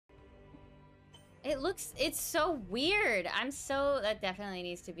It's so weird. That definitely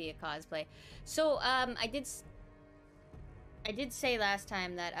needs to be a cosplay. So, I did say last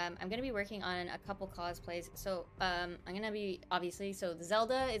time that, I'm gonna be working on a couple cosplays. So, I'm gonna be, obviously, so the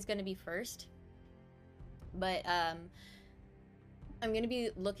Zelda is gonna be first. But, I'm gonna be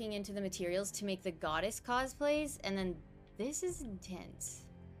looking into the materials to make the goddess cosplays, and then this is intense.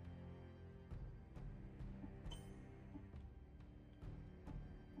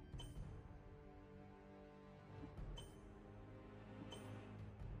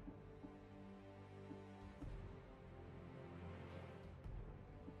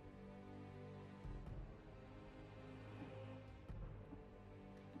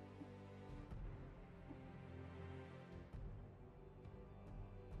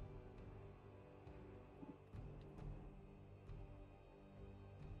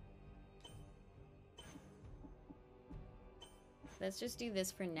 Let's just do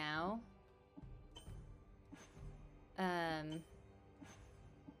this for now.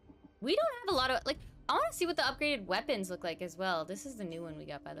 We don't have a lot of, like, I want to see what the upgraded weapons look like as well. This is the new one we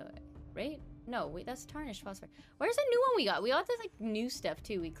got, by the way, right? No, wait, that's tarnished phosphor. Where's the new one we got? We got this, like, new stuff,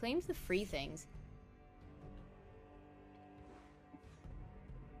 too. We claimed the free things.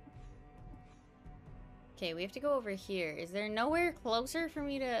 Okay, we have to go over here. Is there nowhere closer for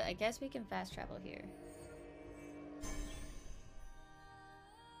me to... I guess we can fast travel here.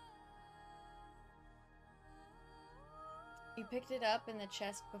 You picked it up in the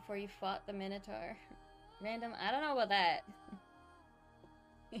chest before you fought the Minotaur. Random, I don't know about that.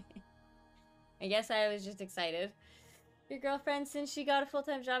 I guess I was just excited. Your girlfriend, since she got a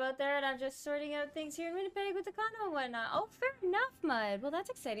full-time job out there, and I'm just sorting out things here in Winnipeg with the condo and whatnot. Oh, fair enough, Mud. Well, that's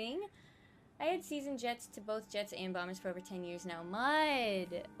exciting. I had seasoned jets to both jets and bombers for over 10 years now.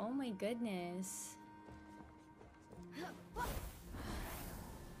 Mud! Oh my goodness.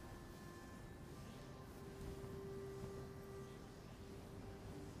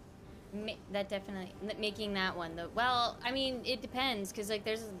 That definitely... Making that one, though. Well, I mean, it depends, because, like,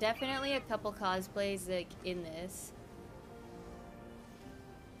 there's definitely a couple cosplays, like, in this.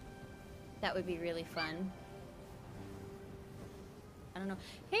 That would be really fun. I don't know.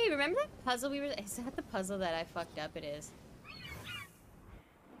 Hey, remember that puzzle we were... Is that the puzzle that I fucked up? It is.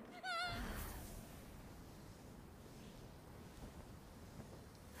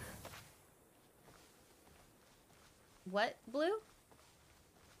 What, Blue?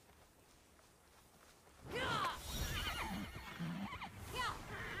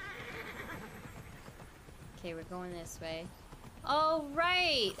 Okay, we're going this way. Oh,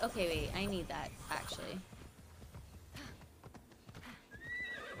 right! Okay, wait. I need that, actually.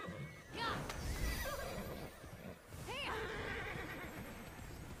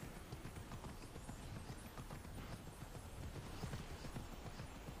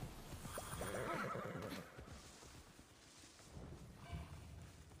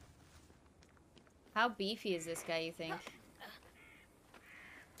 How beefy is this guy, you think?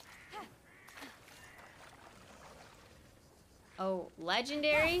 Oh,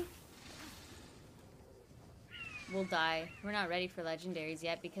 legendary? We'll die. We're not ready for legendaries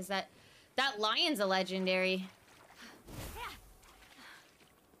yet because that lion's a legendary.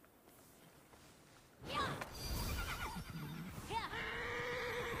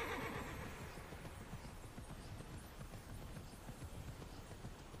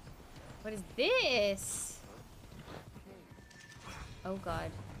 What is this? Oh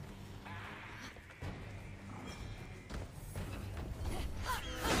god.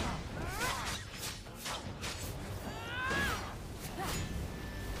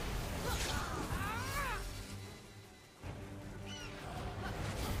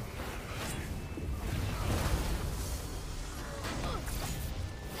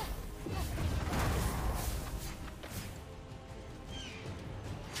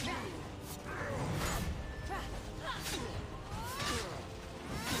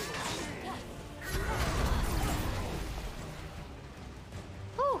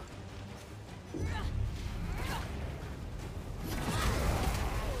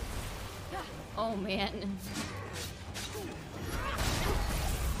 Oh man.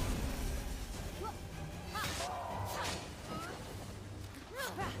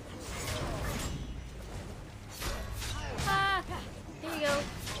 Ah, here you go.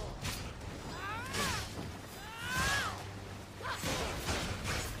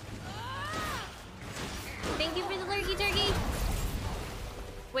 Thank you for the lurky turkey.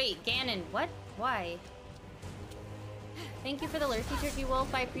 Wait, Ganon, what? Why? Thank you for the lurky turkey,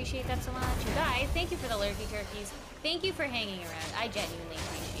 Wolf. I appreciate that so much. You guys, thank you for the lurky turkeys. Thank you for hanging around. I genuinely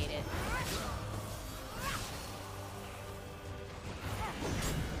appreciate it.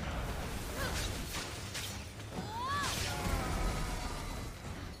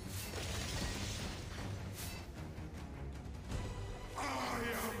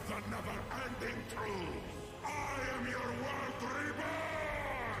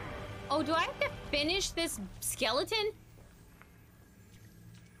 Oh, do I have to finish this skeleton?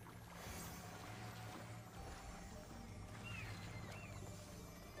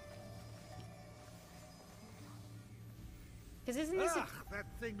 Because isn't this that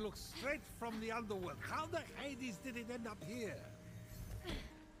thing looks straight from the underworld. How the Hades did it end up here?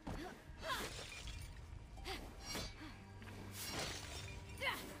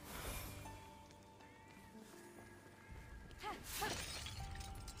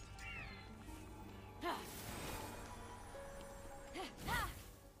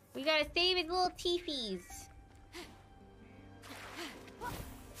 We gotta save his little teefies.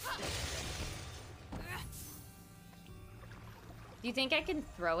 Do you think I can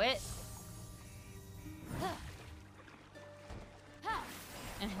throw it?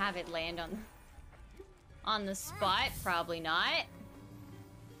 And have it land on the spot? Probably not.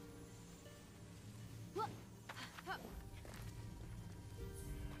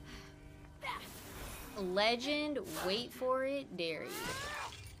 Legend, wait for it, dare you.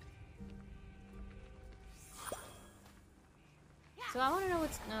 So I want to know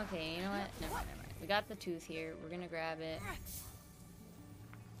what's... Okay, you know what? Never mind, never mind. We got the tooth here. We're gonna grab it.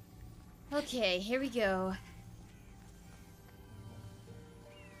 Okay, here we go.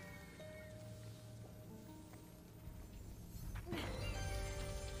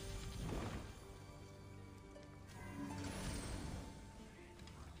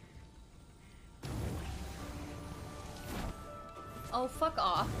 Oh, fuck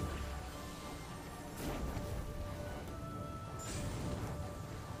off.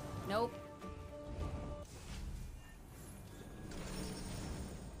 Nope.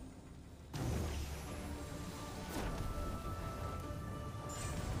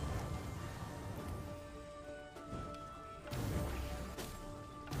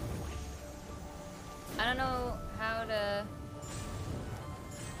 I don't know how to...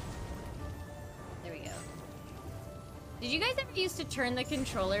 There we go. Did you guys ever used to turn the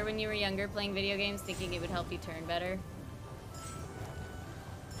controller when you were younger playing video games thinking it would help you turn better?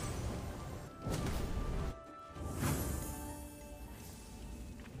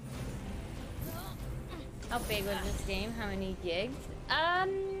 How big was this game? How many gigs? I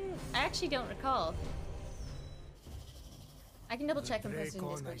actually don't recall. I can double check and post it in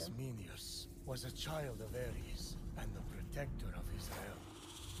Discord though. Was a child of Ares and the protector of his realm.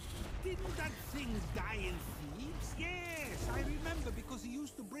 Didn't that thing die in Thebes? Yes, I remember because he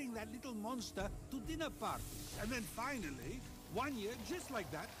used to bring that little monster to dinner parties. And then finally, one year, just like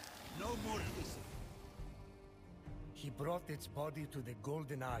that, no more hissing. He brought its body to the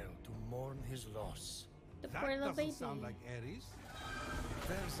Golden Isle to mourn his loss. The That poor little doesn't baby. sound like Ares.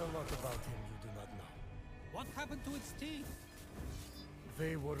 There's a lot about him you do not know. What happened to its teeth?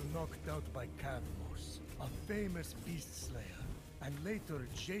 They were knocked out by Cadmos, a famous beast slayer, and later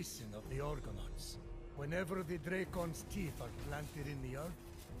Jason of the Argonauts. Whenever the Dracon's teeth are planted in the earth,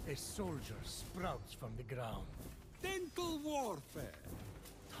 a soldier sprouts from the ground. Dental warfare.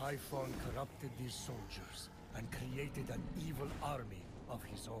 Typhon corrupted these soldiers and created an evil army of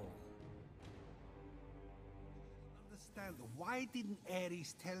his own. Understand, why didn't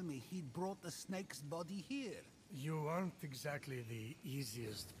Ares tell me he'd brought the snake's body here? You aren't exactly the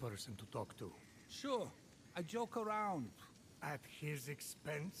easiest person to talk to. Sure, I joke around. At his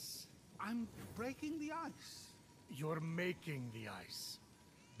expense? I'm breaking the ice. You're making the ice.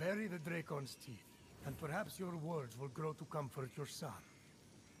 Bury the Dracon's teeth, and perhaps your words will grow to comfort your son.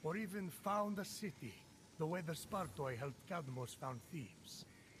 Or even found a city, the way the Spartoi helped Cadmos found Thebes.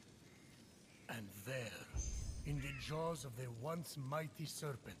 And there, in the jaws of the once mighty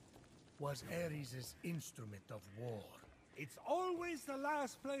serpent, was Ares' instrument of war. It's always the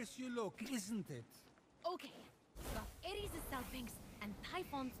last place you look, isn't it? Okay, got Ares' Salpinx and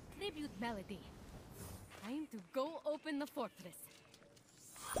Typhon's tribute melody. Time to go open the fortress.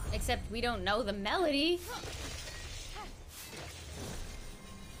 Except we don't know the melody.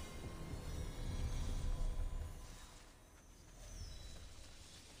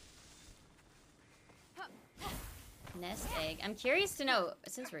 Nest egg. I'm curious to know,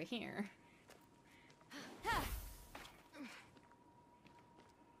 since we're here.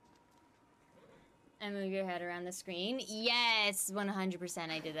 And move your head around the screen. Yes, 100%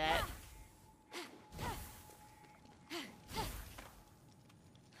 I did that.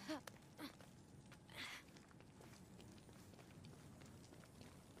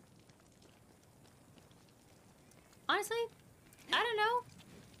 Honestly, I don't know.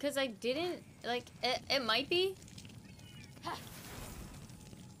 Because I didn't, like, it might be.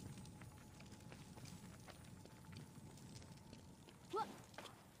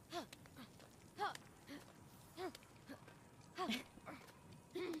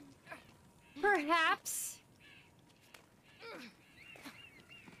 Perhaps.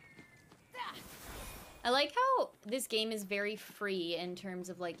 I like how this game is very free in terms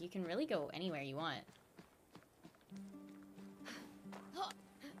of, like, you can really go anywhere you want.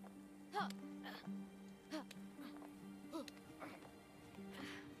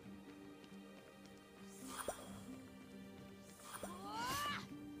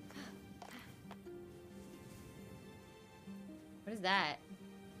 What is that?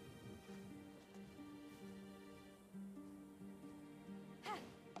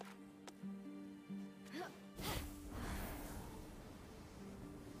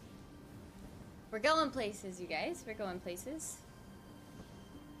 We're going places, you guys. We're going places.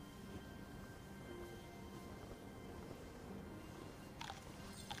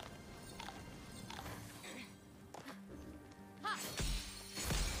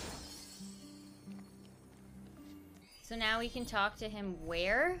 So now we can talk to him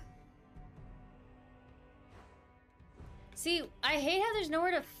where? See, I hate how there's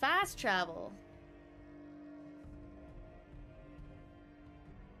nowhere to fast travel.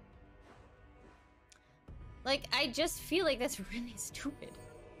 Like, I just feel like that's really stupid.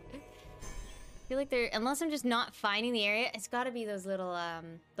 I feel like they're, unless I'm just not finding the area, it's gotta be those little,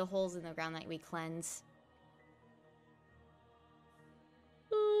 the holes in the ground that we cleanse.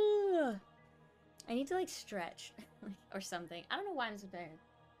 Ugh. I need to, like, stretch. Or something. I don't know why I'm so tired.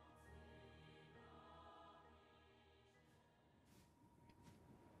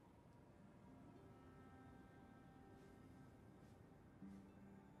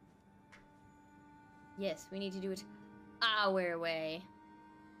 Yes, we need to do it our way.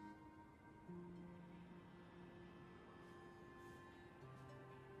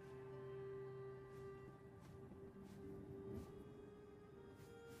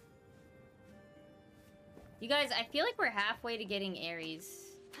 You guys, I feel like we're halfway to getting ARES.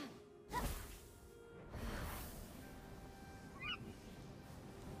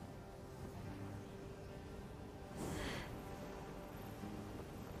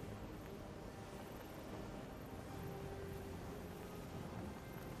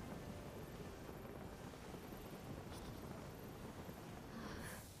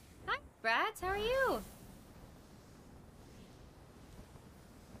 Hi, Brats, how are you?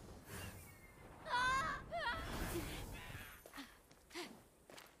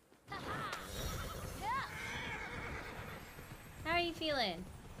 How are you feeling?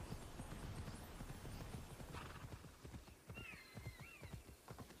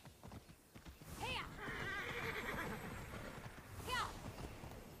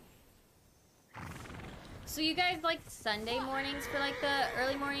 So you guys like Sunday mornings for like the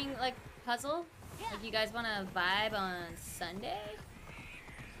early morning like puzzle? Like you guys want to vibe on Sunday?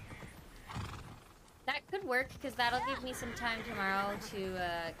 That could work because that'll give me some time tomorrow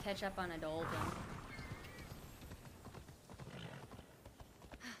to catch up on Adult.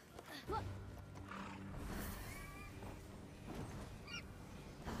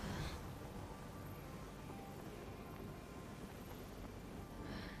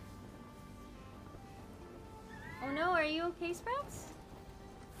 Oh no, are you okay, Sprouts?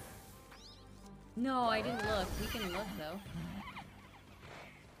 No, I didn't look. We can look though.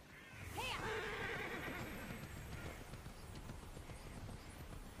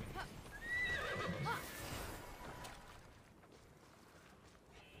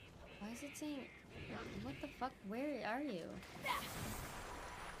 Why is it saying... What the fuck? Where are you?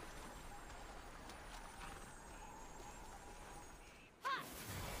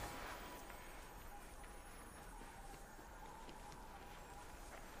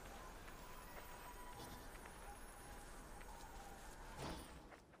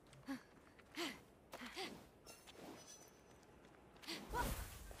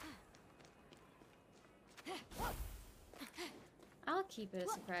 I'll keep it a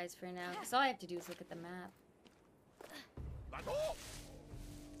surprise for now, because all I have to do is look at the map.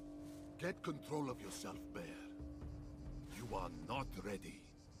 Get control of yourself, Bear. You are not ready.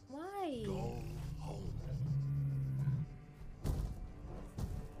 Why? Go home.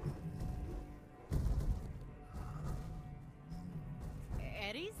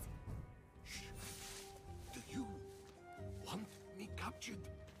 ARES? Do you want me captured?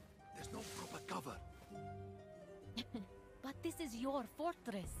 There's no proper cover. But this is your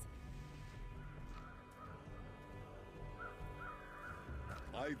fortress.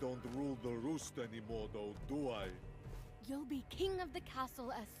 I don't rule the roost anymore, though, do I? You'll be king of the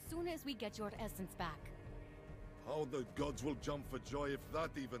castle as soon as we get your essence back. How the gods will jump for joy if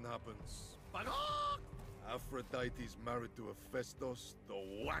that even happens. But Aphrodite's married to Hephaestus,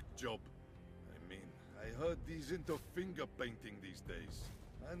 the whack job. I mean, I heard he's into finger painting these days.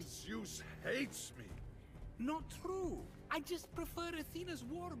 And Zeus hates me. Not true. I just prefer Athena's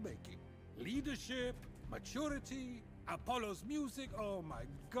war making. Leadership, maturity, Apollo's music. Oh my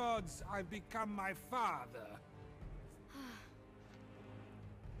gods, I've become my father.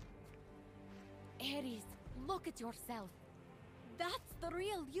 Ares, look at yourself. That's the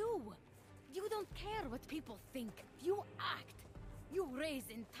real you. You don't care what people think. You act. You raise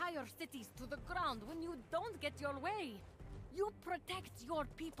entire cities to the ground when you don't get your way. You protect your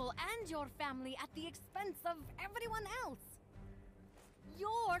people and your family at the expense of everyone else.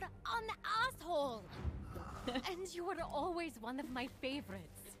 You're an asshole. And you were always one of my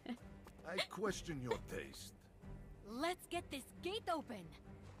favorites. I question your taste. Let's get this gate open.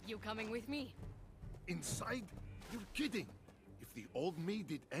 You coming with me? Inside? You're kidding. If the old me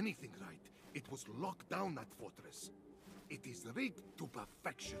did anything right, it was lock down that fortress. It is rigged to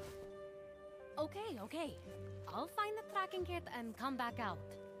perfection. Okay, okay. I'll find the tracking kit and come back out.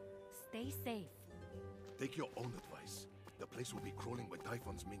 Stay safe. Take your own advice. The place will be crawling with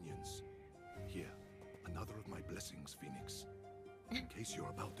Typhon's minions. Here, another of my blessings, Phoenix. In case you're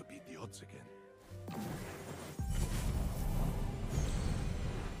about to beat the odds again. Good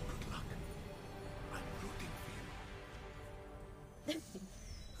luck. I'm rooting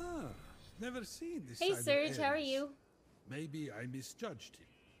for you. Never seen this Hey side of Serge, how are Ares. you? Maybe I misjudged him.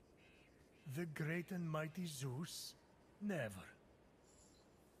 The great and mighty Zeus? Never.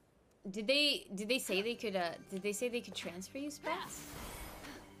 Did they say they could transfer you, Spats?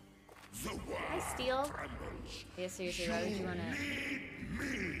 Hi, Steel. Yeah, seriously, why would you wanna?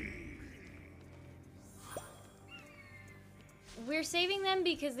 We're saving them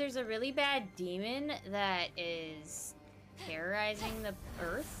because there's a really bad demon that is terrorizing the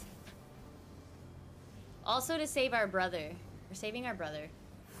earth. Also to save our brother. We're saving our brother.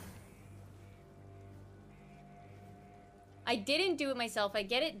 I didn't do it myself. I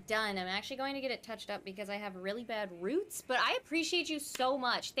get it done. I'm actually going to get it touched up because I have really bad roots, but I appreciate you so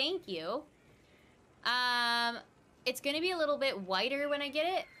much. Thank you. It's going to be a little bit whiter when I get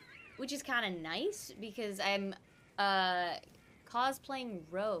it, which is kind of nice because I'm cosplaying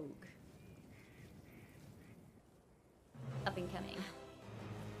Rogue. Up and coming.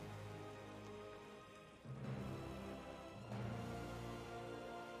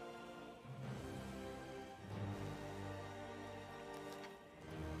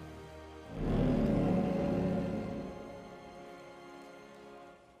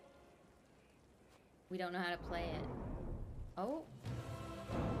 We don't know how to play it. Oh.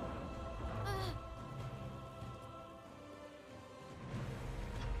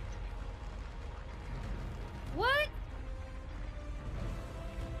 What?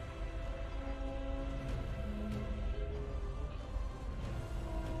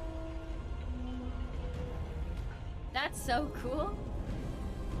 That's so cool.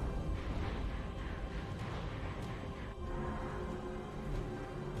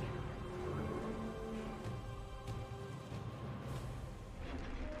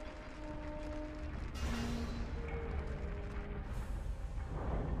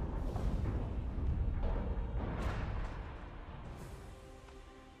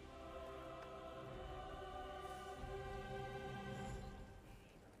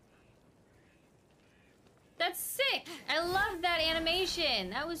 That's sick! I love that animation!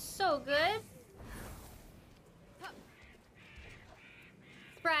 That was so good!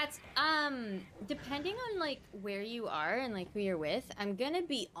 Sprats, depending on, like, where you are and, like, who you're with, I'm gonna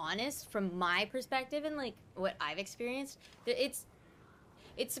be honest, from my perspective and, like, what I've experienced, it's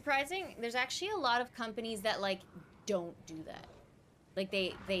surprising. There's actually a lot of companies that, like, don't do that. Like,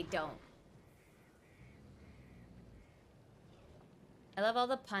 they don't. I love all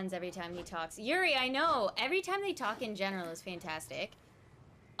the puns every time he talks. Yuri, I know! Every time they talk in general is fantastic.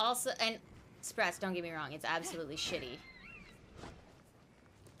 Also, and Sprats, don't get me wrong, it's absolutely shitty.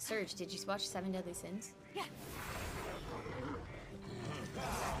 Serge, did you watch 7 Deadly Sins? Yeah.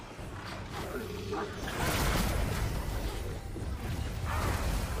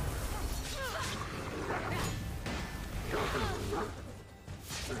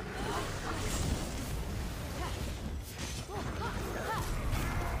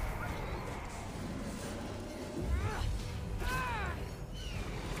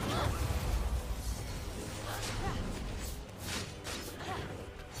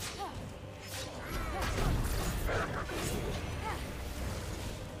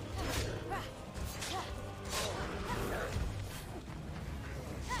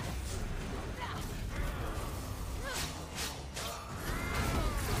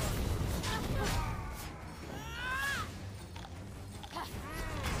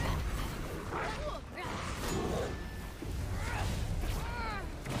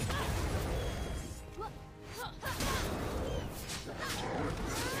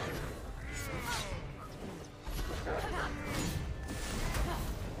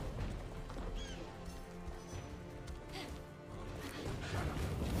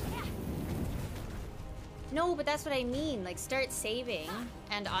 No, but that's what I mean. Like, start saving,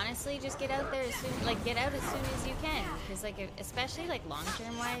 and honestly, just get out there as soon, like, get out as soon as you can. Because, like, especially like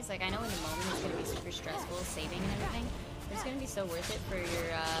long-term wise, like, I know in the moment it's gonna be super stressful saving and everything. But it's gonna be so worth it for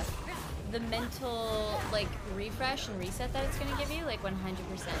your the mental like refresh and reset that it's gonna give you, like 100%.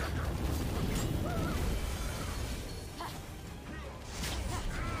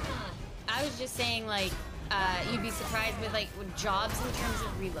 I was just saying, like, you'd be surprised with like with jobs in terms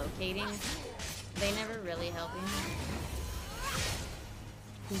of relocating. They never really help you.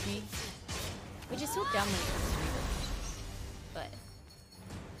 Poopy. Which is so dumb when it comes to relocations. But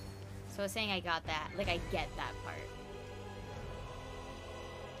so I was saying I got that. Like, I get that part.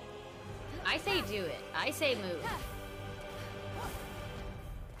 I say do it. I say move.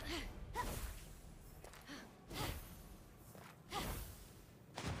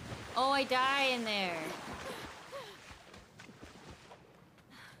 Oh, I die in there.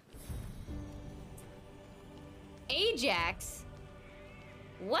 Ajax?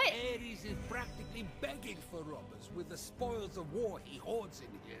 What? Ares is practically begging for robbers with the spoils of war he hoards in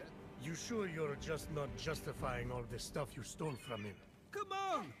here. You sure you're just not justifying all the stuff you stole from him? Come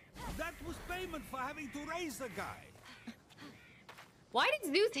on! That was payment for having to raise the guy. Why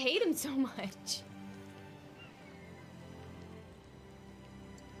did Zeus hate him so much?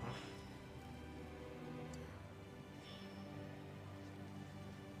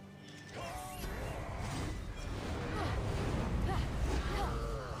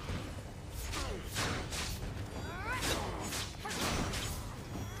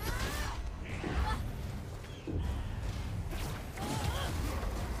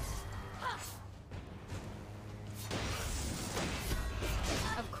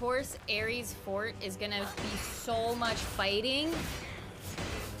 Of course, Ares Fort is gonna be so much fighting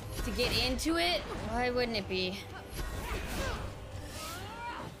to get into it. Why wouldn't it be?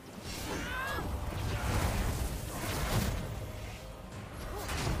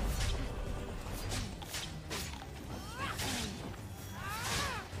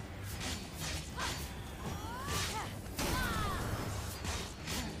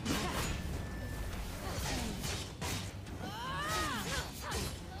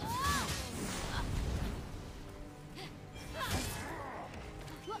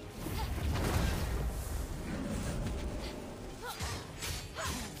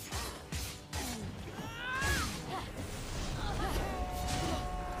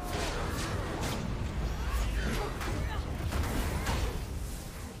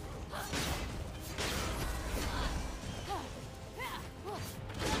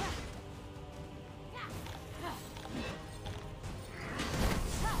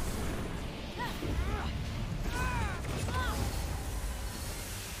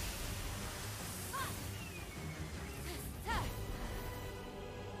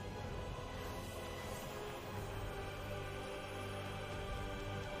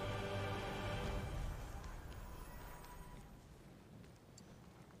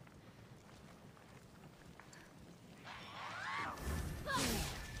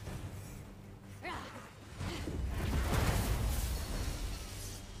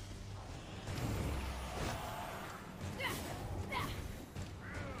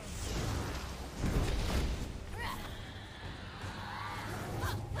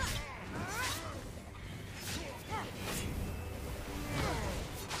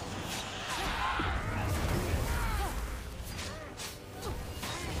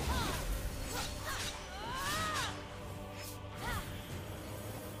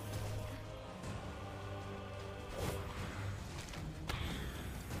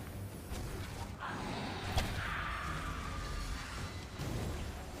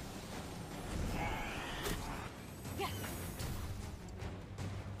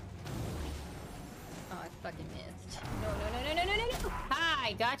 Fucking missed. No, no, no, no, no, no, no, no! Ha!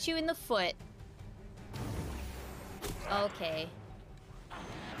 I got you in the foot. Okay.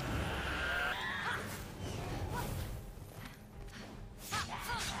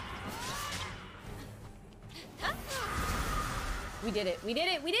 We did it. We did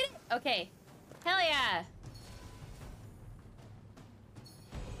it. We did it. Okay. Hell yeah.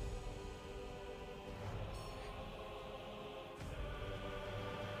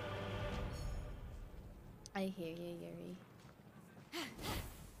 I hear you, Yuri.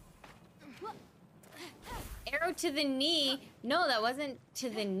 Arrow to the knee. No, that wasn't to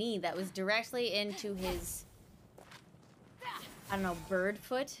the knee. That was directly into his... I don't know, bird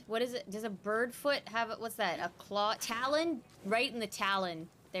foot? What is it? Does a bird foot have... What's that? A claw? Talon? Right in the talon.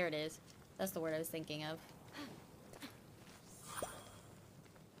 There it is. That's the word I was thinking of.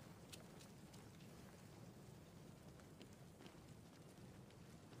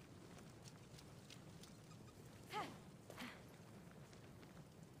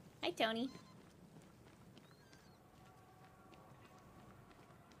 Hi, Tony.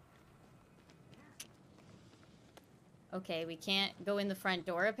 Okay, we can't go in the front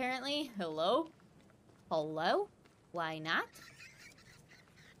door, apparently. Hello? Hello? Why not?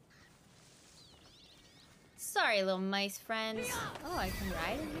 Sorry, little mice friends. Oh, I can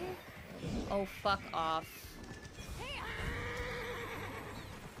ride in here? Oh, fuck off.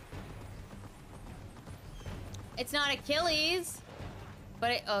 It's not Achilles!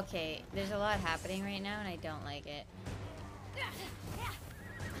 But it, okay, there's a lot happening right now and I don't like it.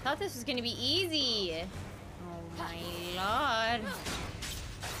 I thought this was gonna be easy. Oh my lord.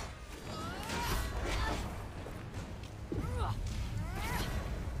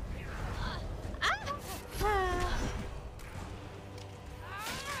 Ah.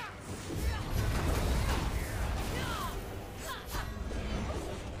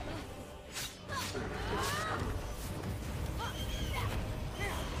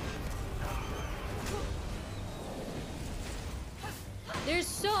 There's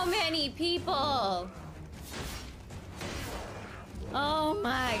so many people. Oh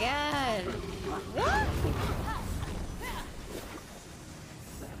my god. What?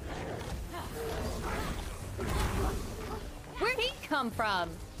 Where'd he come from?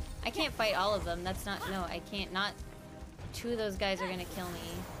 I can't fight all of them. That's not... No, I can't. Not... Two of those guys are gonna kill me.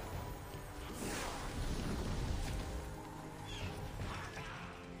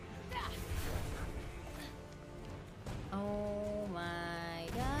 Oh my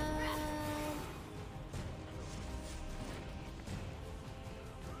god.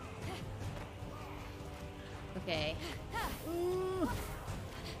 Okay. Ooh.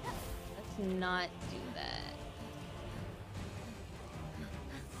 Let's not do that.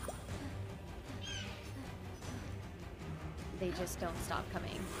 They just don't stop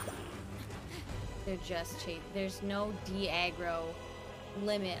coming. They're just chasing. There's no de-aggro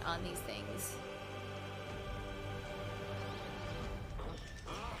limit on these things.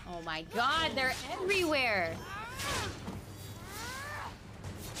 Oh my god, they're everywhere!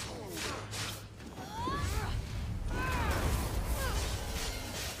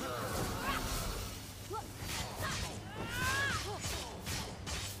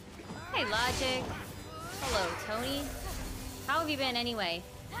 Hey, Logic. Hello, Tony. How have you been anyway?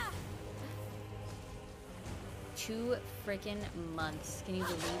 2 freaking months. Can you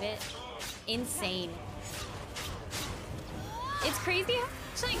believe it? Insane. It's crazy how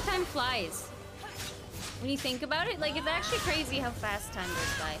much time flies. When you think about it, like, it's actually crazy how fast time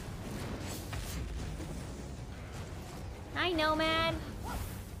goes by. Hi, Nomad.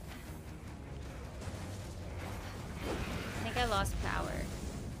 I think I lost power.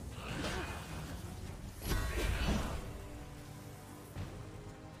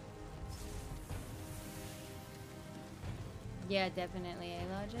 Yeah, definitely,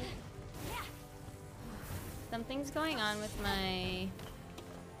 Logic. Something's going on with my...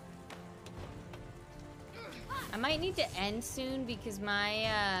 I might need to end soon because my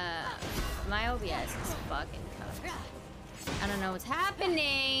my OBS is fucking cooked. I don't know what's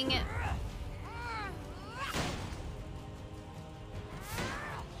happening.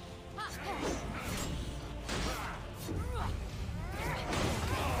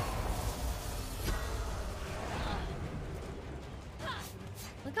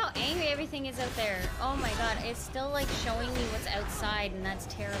 Look how angry everything is out there. Oh my god, it's still like showing me what's outside and that's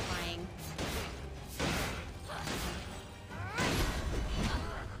terrifying.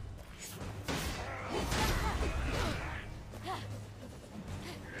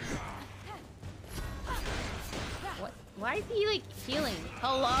 What? Why is he like healing?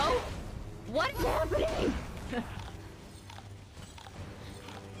 Hello? What's happening?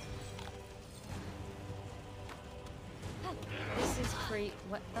 This is free.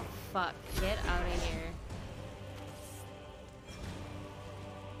 What the fuck? Get out of here.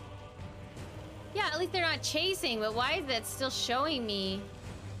 Yeah, at least they're not chasing, but why is that still showing me?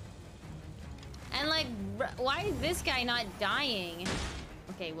 And like, why is this guy not dying?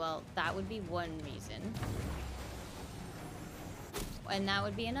 Okay, well, that would be one reason. And that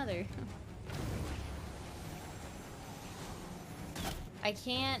would be another. I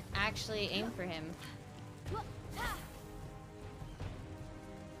can't actually aim for him.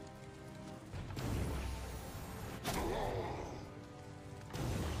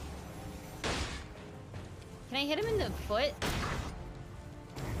 Can I hit him in the foot?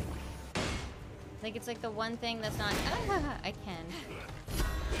 Like, it's like the one thing that's not... I can.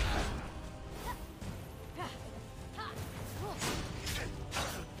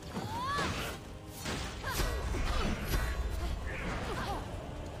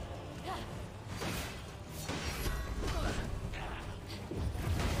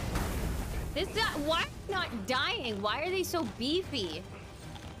 This guy, why are they not dying? Why are they so beefy?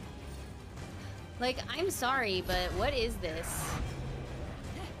 Like, I'm sorry, but what is this?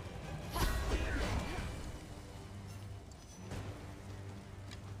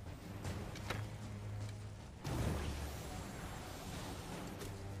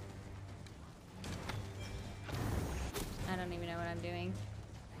 I don't even know what I'm doing.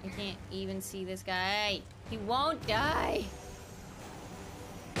 I can't even see this guy. He won't die.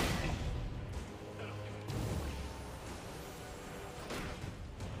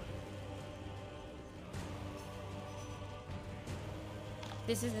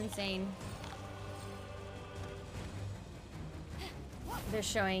 This is insane. They're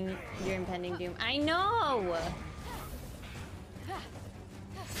showing your impending doom. I know!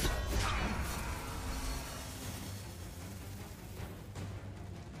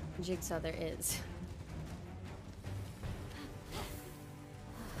 Jigsaw there is.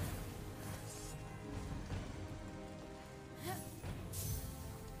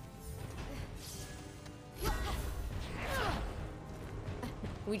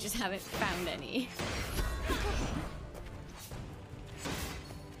 We just haven't found any.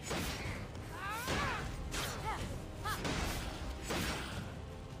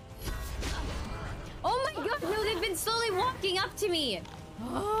 Oh my god, no, they've been slowly walking up to me.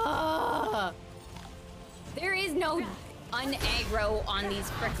 Ah. There is no un-aggro on these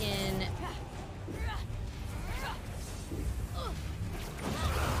frickin'...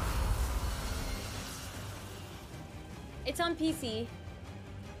 It's on PC.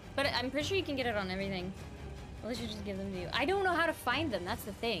 But I'm pretty sure you can get it on everything. Unless you just give them to you. I don't know how to find them, that's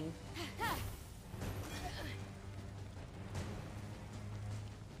the thing.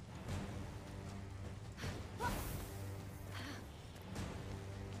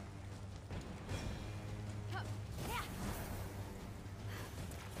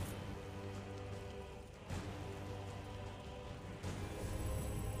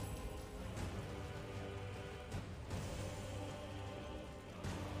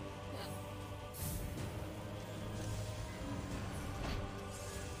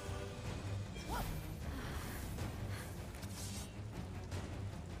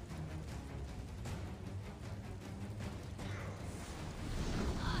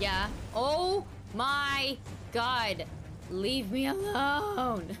 Yeah. Oh my god. Leave me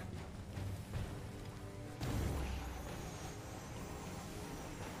alone.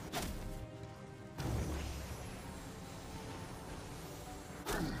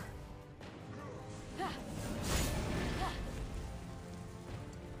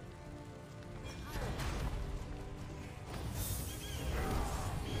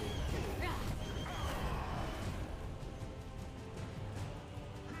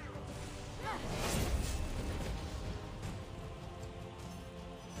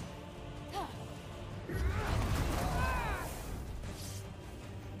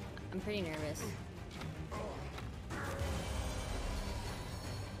 I'm pretty nervous.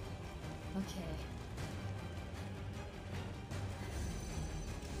 Okay.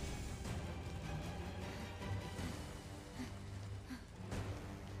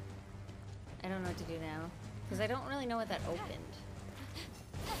 I don't know what to do now. Because I don't really know what that opened.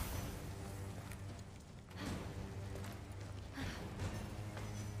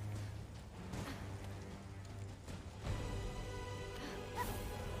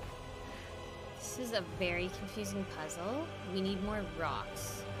 This is a very confusing puzzle. We need more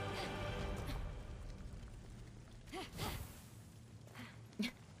rocks. No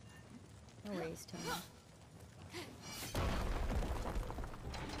worries, Tony.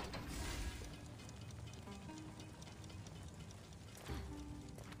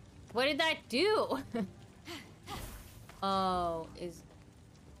 What did that do? Oh, is...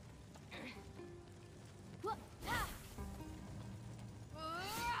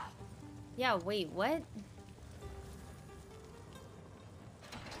 Yeah, wait, what?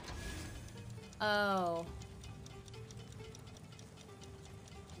 Oh.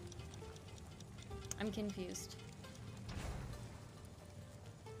 I'm confused.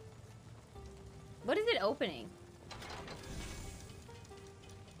 What is it opening?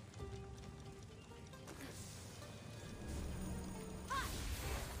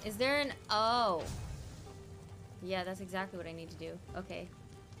 Is there an... Oh. Yeah, that's exactly what I need to do. Okay.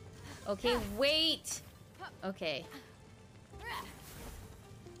 Okay, wait! Okay.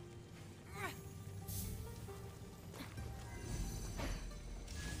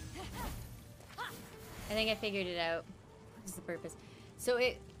 I think I figured it out. What's the purpose? So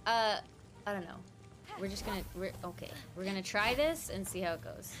it, I don't know. We're just gonna, okay. We're gonna try this and see how it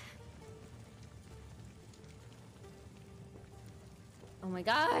goes. Oh my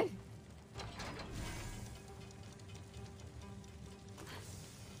god!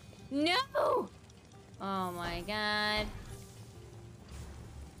 No! Oh my god.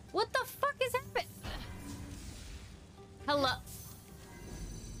 What the fuck is happening? Hello?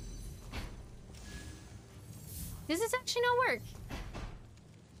 Does this actually not work?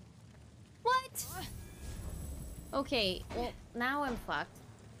 What? Okay, well, now I'm fucked.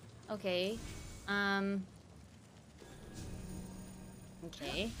 Okay.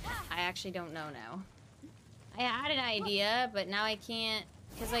 Okay. I actually don't know now. I had an idea, but now I can't...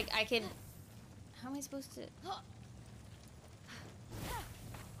 Because, like, I could... How am I supposed to...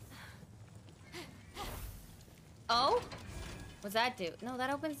 Oh? What's that do? No,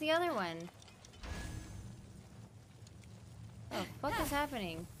 that opens the other one. What the fuck is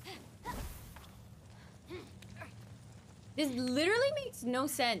happening? This literally makes no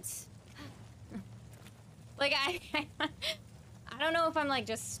sense. Like, I don't know if I'm, like,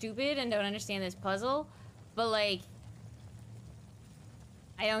 just stupid and don't understand this puzzle, but, like,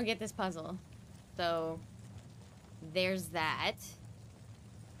 I don't get this puzzle. So, there's that.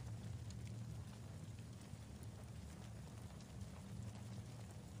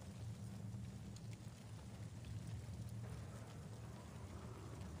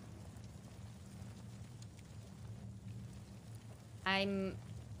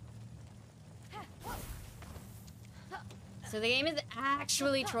 So the game is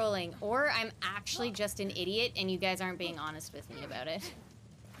actually trolling, or I'm actually just an idiot and you guys aren't being honest with me about it.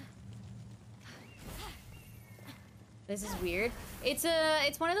 This is weird. It's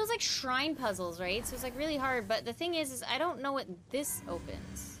one of those like shrine puzzles, right? So it's like really hard, but the thing is I don't know what this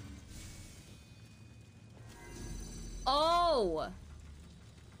opens. Oh!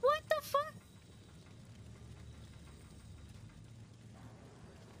 What the fuck?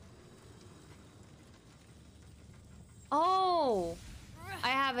 Oh! I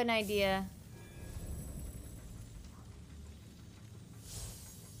have an idea.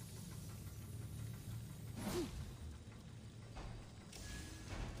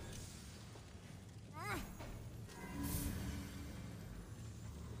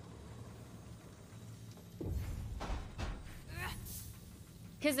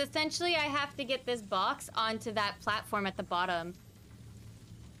 Because essentially I have to get this box onto that platform at the bottom.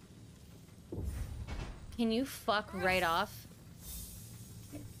 Can you fuck right off?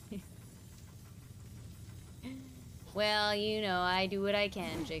 Well, you know, I do what I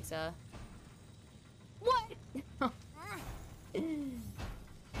can, Jigsaw. What?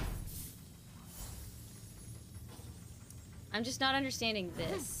 I'm just not understanding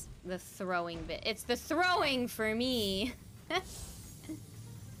this. The throwing bit. It's the throwing for me.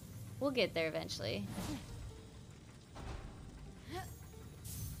 We'll get there eventually.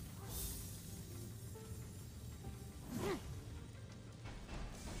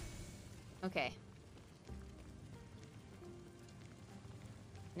 Okay.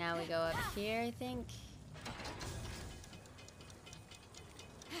 Now we go up here, I think.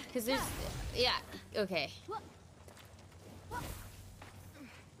 Because there's... Yeah, okay.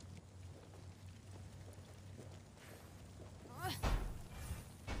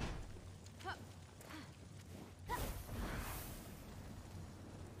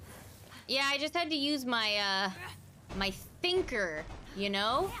 Yeah, I just had to use my, my thinker, you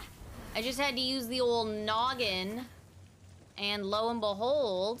know? I just had to use the old noggin, and lo and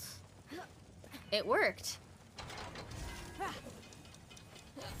behold, it worked.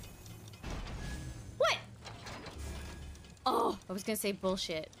 What? Oh, I was gonna say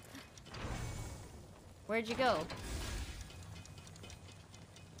bullshit. Where'd you go?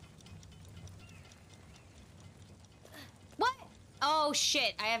 What? Oh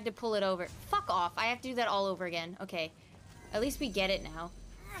shit, I have to pull it over. Fuck off, I have to do that all over again. Okay, at least we get it now.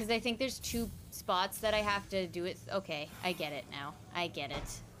 Because I think there's 2 spots that I have to do it. Okay, I get it now. I get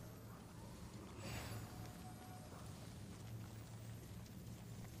it.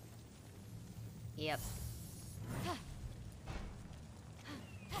 Yep.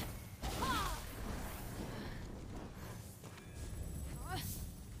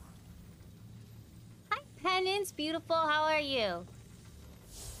 Hi, Penance, beautiful. How are you?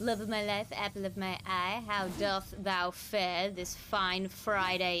 Love of my life, apple of my eye, how doth thou fare this fine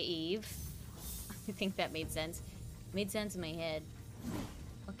Friday eve? I think that made sense. Made sense in my head.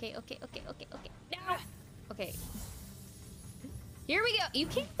 Okay. No! Okay. Here we go. You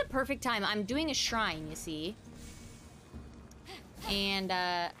came at the perfect time. I'm doing a shrine, you see. And,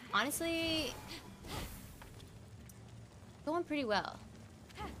 honestly... going pretty well.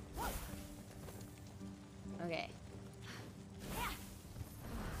 Okay.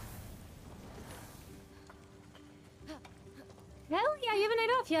 Hell yeah, you have a night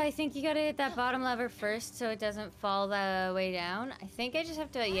off. Yeah, I think you gotta hit that bottom lever first so it doesn't fall the way down. I think I just have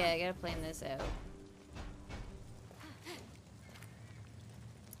to, yeah, I gotta plan this out.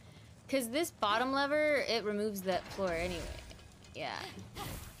 Because this bottom lever, it removes that floor anyway. Yeah.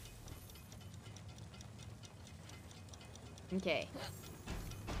 Okay.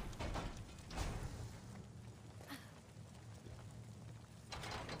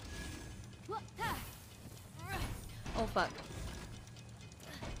 Oh, fuck.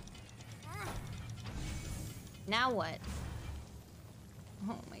 Now what?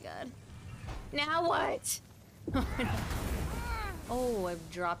 Oh my god. Now what? Oh,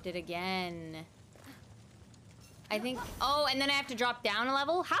 I've dropped it again. I think... Oh, and then I have to drop down a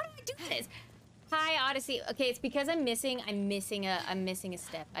level? How do I do this? Hi, Odyssey. Okay, it's because I'm missing a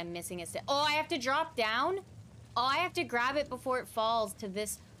step. Oh, I have to drop down? Oh, I have to grab it before it falls to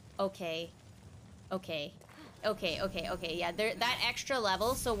this... Okay. Okay. Yeah, that extra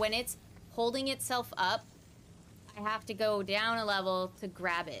level, so when it's holding itself up, I have to go down a level to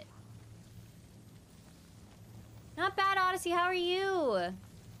grab it. Not bad, Odyssey. How are you?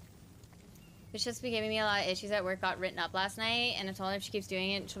 It's just been giving me a lot of issues at work. Got written up last night, and I told her if she keeps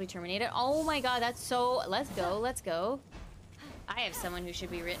doing it, she'll be terminated. Oh my god, that's so... Let's go, let's go. I have someone who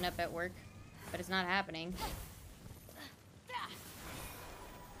should be written up at work, but it's not happening.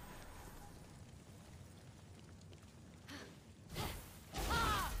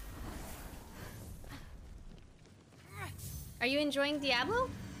 Are you enjoying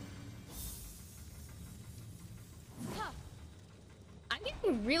Diablo? I'm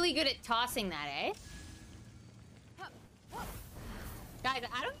getting really good at tossing that, eh? Guys,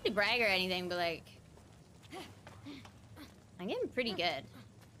 I don't need to brag or anything, but like... I'm getting pretty good.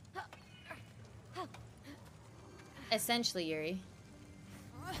 Essentially, Yuri.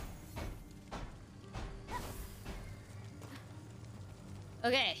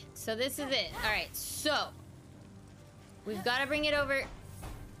 Okay, so this is it. Alright, so... We've got to bring it over...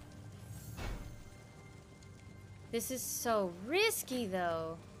 This is so risky,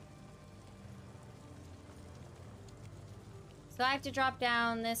 though. So I have to drop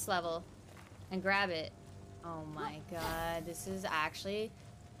down this level and grab it. Oh my god, this is actually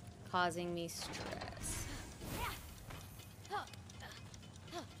causing me stress.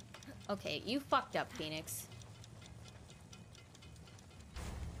 Okay, you fucked up, Phoenix.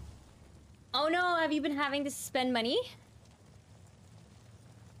 Oh no, have you been having to spend money?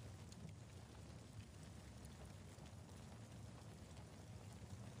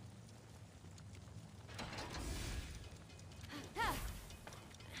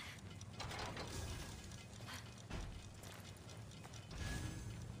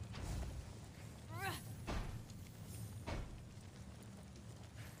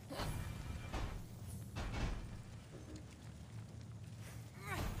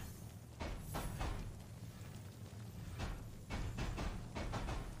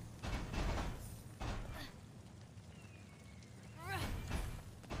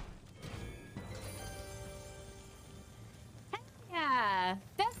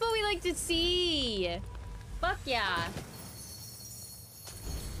 That's what we like to see. Fuck yeah.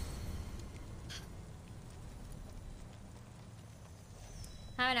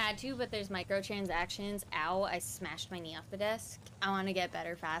 Haven't had to, but there's microtransactions. Ow, I smashed my knee off the desk. I want to get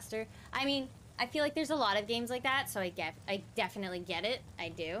better faster. I mean, I feel like there's a lot of games like that, so I definitely get it. I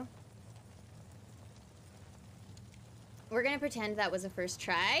do. We're gonna pretend that was a first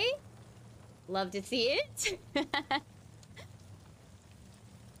try. Love to see it.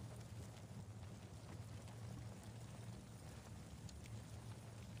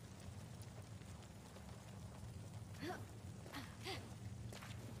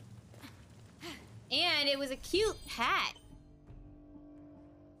 And it was a cute hat.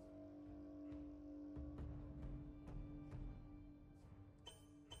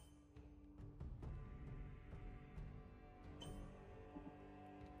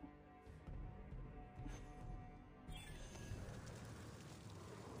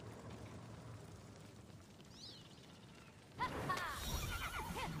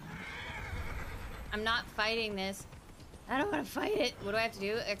 I'm not fighting this. I don't want to fight it. What do I have to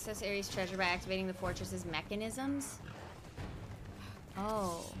do? Access ARES treasure by activating the fortress's mechanisms?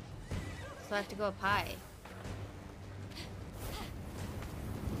 Oh. So I have to go up high.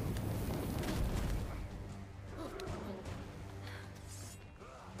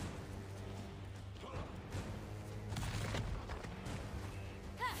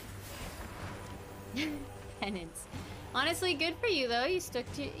 Penance. Honestly, good for you though. You stuck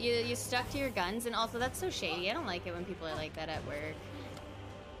to your guns, and also that's so shady. I don't like it when people are like that at work.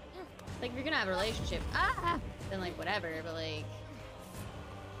 Like, if you're gonna have a relationship, then like whatever, but like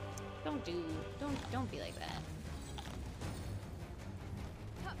Don't be like that.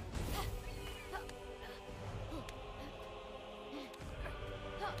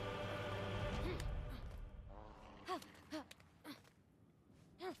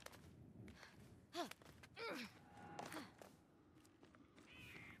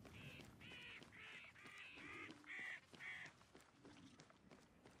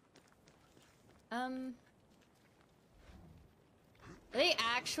 Are they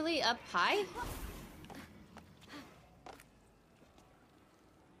actually up high?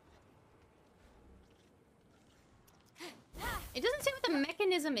 It doesn't say what the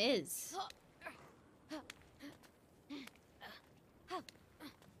mechanism is.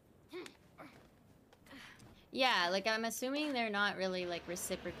 Yeah, like I'm assuming they're not really like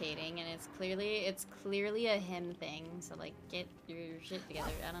reciprocating, and it's clearly a him thing. So like, get your shit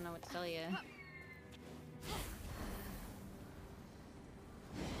together. I don't know what to tell you.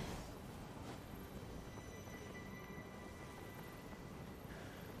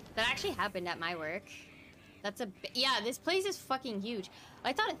 That actually happened at my work. That's yeah, this place is fucking huge.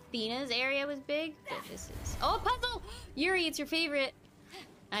 I thought Athena's area was big, but this is... Oh, a puzzle! Yuri, it's your favorite.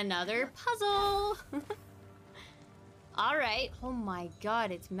 Another puzzle! Alright. Oh my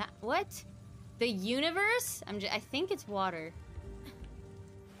god, it's what? The universe? I think it's water.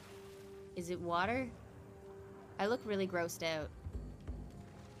 Is it water? I look really grossed out.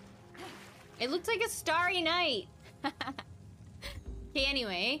 It looks like a starry night! Okay,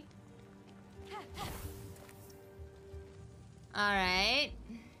 anyway. Alright.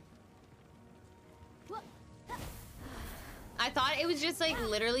 I thought it was just like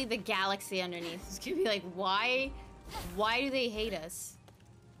literally the galaxy underneath. It's gonna be like, why do they hate us?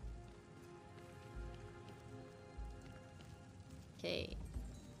 Okay.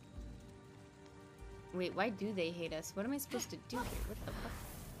 Wait, why do they hate us? What am I supposed to do here? What the fuck?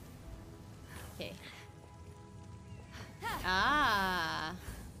 Okay. Ah.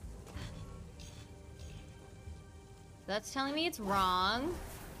 That's telling me it's wrong.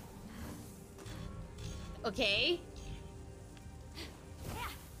 Okay.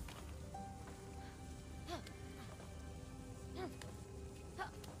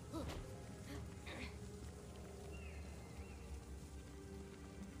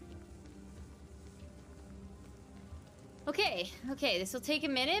 Okay, this will take a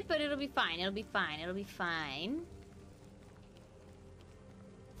minute, but it'll be fine. It'll be fine.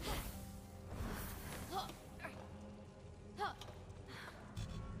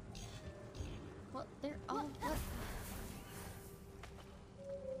 Well, they're all... What?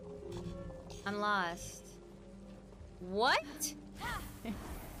 I'm lost. What?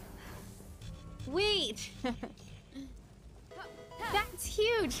 Wait! That's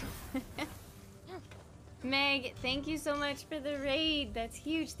huge! Meg, thank you so much for the raid. That's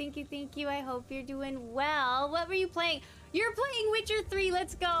huge. Thank you. I hope you're doing well. What were you playing? You're playing Witcher 3.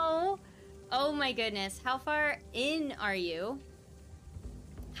 Let's go. Oh my goodness. How far in are you?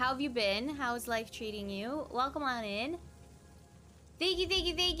 How have you been? How is life treating you? Welcome on in. Thank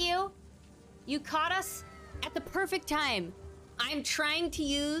you. You caught us at the perfect time. I'm trying to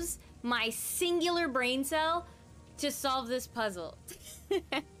use my singular brain cell to solve this puzzle.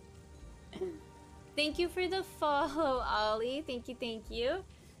 Thank you for the follow, Ollie. Thank you.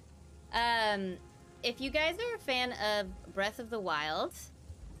 If you guys are a fan of Breath of the Wild,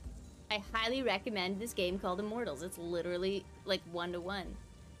 I highly recommend this game called Immortals. It's literally like 1-to-1.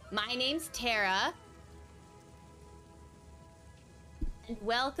 My name's Tara. And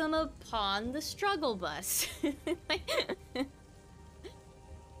welcome upon the struggle bus.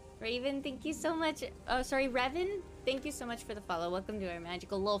 Raven, thank you so much. Oh, sorry, Revan. Thank you so much for the follow. Welcome to our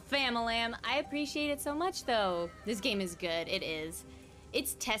magical little familam. I appreciate it so much, though. This game is good. It is.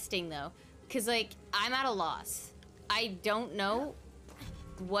 It's testing, though. Because, like, I'm at a loss. I don't know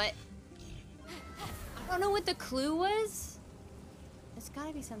what... I don't know what the clue was. There's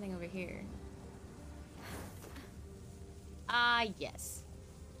gotta be something over here. Ah, yes.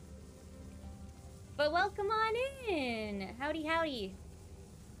 But welcome on in. Howdy.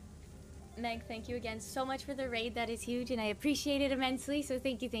 Meg, thank you again so much for the raid. That is huge, and I appreciate it immensely, so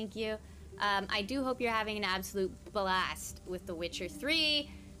thank you. I do hope you're having an absolute blast with The Witcher 3.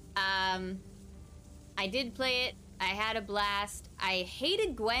 I did play it. I had a blast. I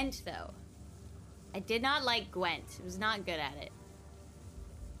hated Gwent, though. I did not like Gwent. I was not good at it.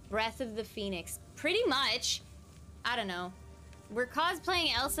 Breath of the Phoenix. Pretty much. I don't know. We're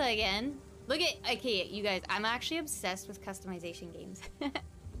cosplaying Elsa again. Look at... Okay, you guys, I'm actually obsessed with customization games.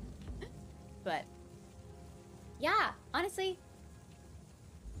 But, yeah, honestly,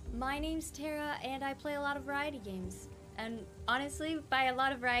 my name's Tara, and I play a lot of variety games. And honestly, by a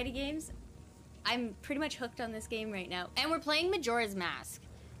lot of variety games, I'm pretty much hooked on this game right now. And we're playing Majora's Mask,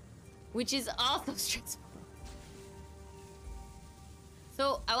 which is also stressful.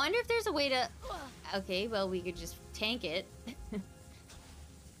 So, I wonder if there's a way to... Okay, well, we could just tank it.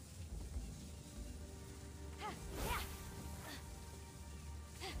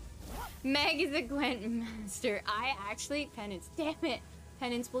 Meg is a Gwent master. I actually... Penance. Damn it.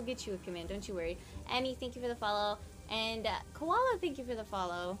 Penance will get you a command. Don't you worry. Emmy, thank you for the follow. And Koala, thank you for the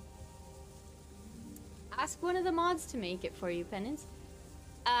follow. Ask one of the mods to make it for you, Penance.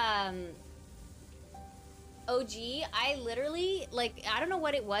 OG, I literally, like, I don't know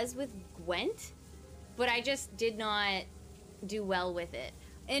what it was with Gwent, but I just did not do well with it.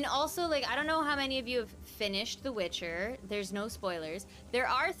 And also, like, I don't know how many of you have finished The Witcher. There's no spoilers. There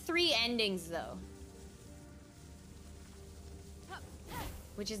are 3 endings, though.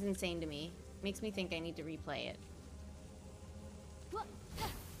 Which is insane to me. Makes me think I need to replay it.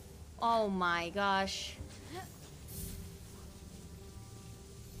 Oh my gosh.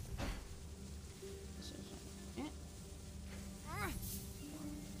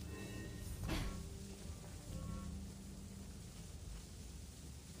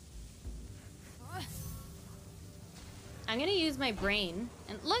 I'm gonna use my brain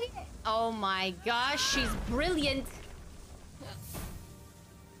and look at it. Oh my gosh, she's brilliant.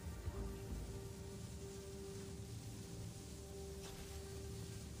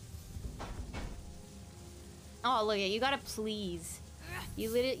 Oh, look at you gotta please.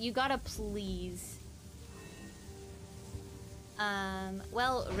 You gotta please.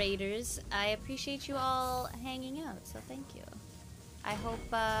 Well, Raiders, I appreciate you all hanging out, so thank you. I hope,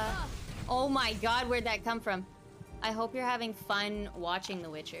 oh my god, where'd that come from? I hope you're having fun watching The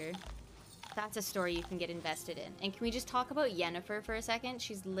Witcher. That's a story you can get invested in. And can we just talk about Yennefer for a second?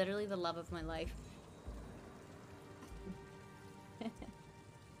 She's literally the love of my life.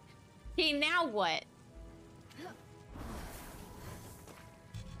 Okay, now what?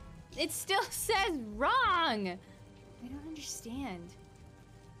 It still says wrong! I don't understand.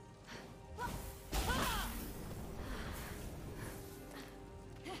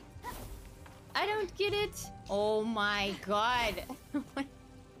 I don't get it. Oh my god.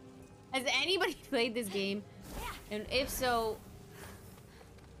 Has anybody played this game? And if so...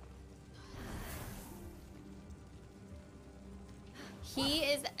 He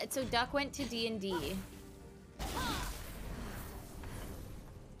is... So Duck went to D&D.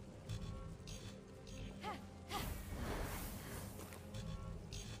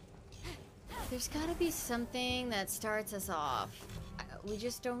 There's gotta be something that starts us off. We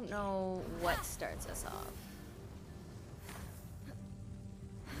just don't know what starts us off.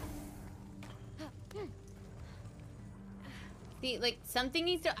 See, like, something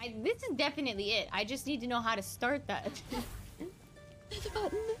needs to... this is definitely it. I just need to know how to start that. There's a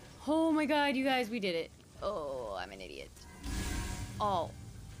button. Oh my god, you guys, we did it. Oh, I'm an idiot. Oh.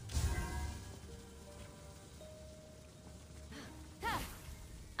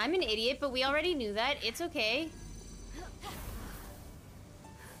 I'm an idiot, but we already knew that. It's okay.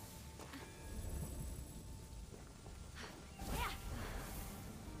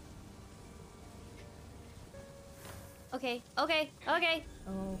 Okay, okay, okay.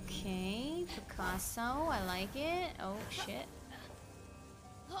 Okay, Picasso, I like it. Oh, shit.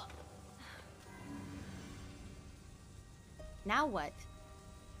 Now what?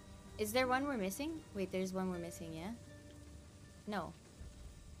 Is there one we're missing? Wait, there's one we're missing, yeah? No.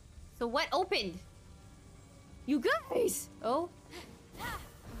 So what opened? You guys! Oh.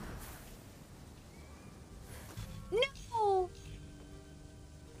 No!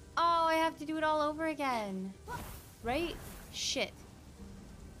 Oh, I have to do it all over again. Right? Shit.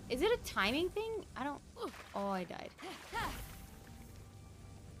 Is it a timing thing? I don't... Oh, I died.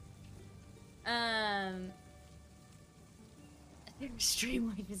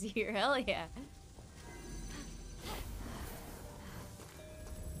 Stream wife is here. Hell yeah.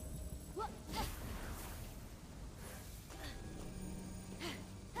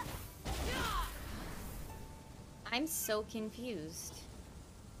 I'm so confused.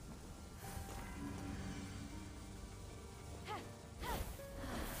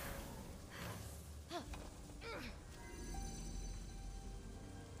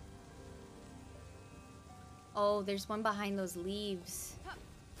 Oh, there's one behind those leaves.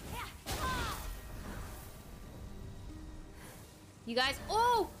 You guys,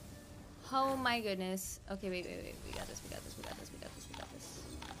 oh! Oh my goodness. Okay, wait. We got this.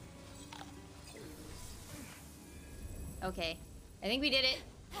 Okay. I think we did it.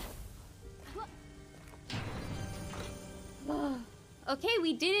 Okay,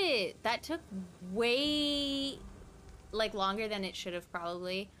 we did it. That took way like, longer than it should have,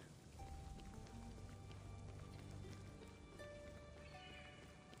 probably.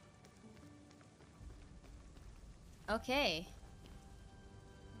 Okay.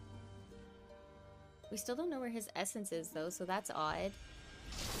 We still don't know where his essence is, though, so that's odd.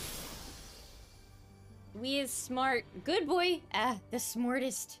 We is smart. Good boy! Ah, the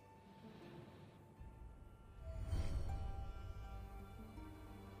smartest.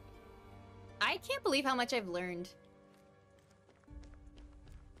 I can't believe how much I've learned.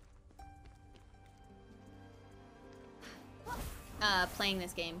 Playing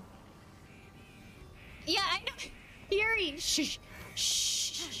this game. Yeah, I know. Fury! Shh.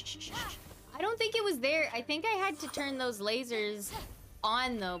 Shh. I don't think it was there. I think I had to turn those lasers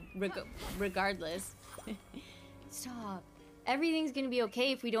on, though, regardless. Stop. Everything's gonna be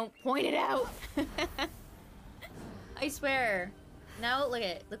okay if we don't point it out. I swear. Now look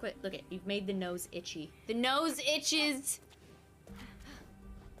at it. Look at. You've made the nose itchy. The nose itches.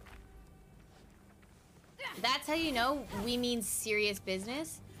 That's how you know we mean serious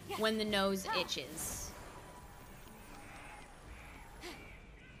business, when the nose itches.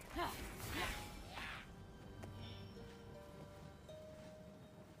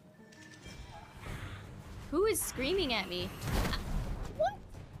 Who is screaming at me? What?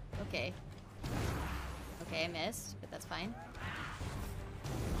 Okay. Okay, I missed, but that's fine.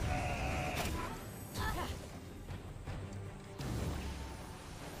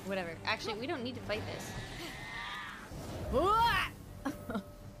 Whatever. Actually, we don't need to fight this.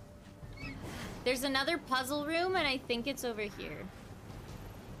 There's another puzzle room, and I think it's over here.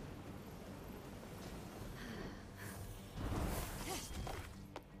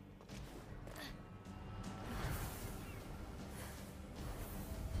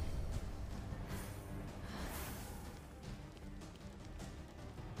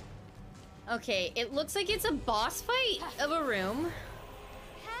 Okay, it looks like it's a boss fight of a room.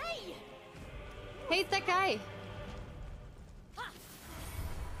 Hey! Hey, it's that guy.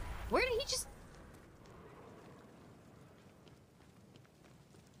 Where did he just...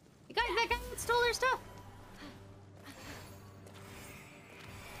 You guys, that guy that stole our stuff.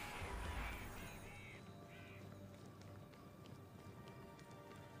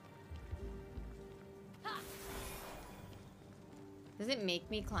 Does it make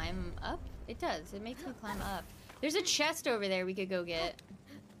me climb up? It does. It makes me climb up. There's a chest over there we could go get.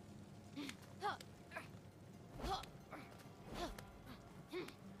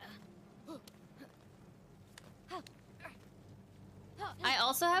 I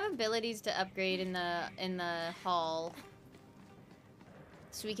also have abilities to upgrade in the hall,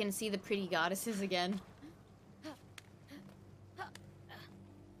 so we can see the pretty goddesses again.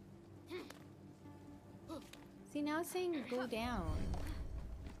 See, now it's saying go down.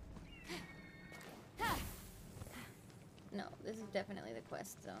 No, this is definitely the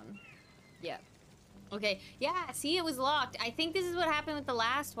quest zone. Yeah. Okay, yeah, see, it was locked. I think this is what happened with the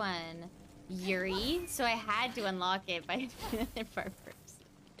last one, Yuri. So I had to unlock it by doing that part first.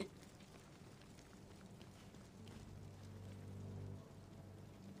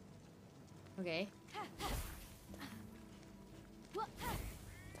 Okay.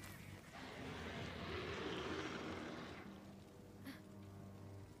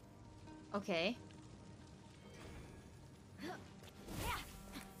 Okay.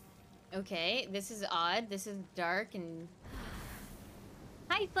 Okay, this is odd. This is dark and...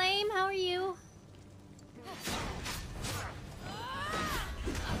 Hi, Flame! How are you?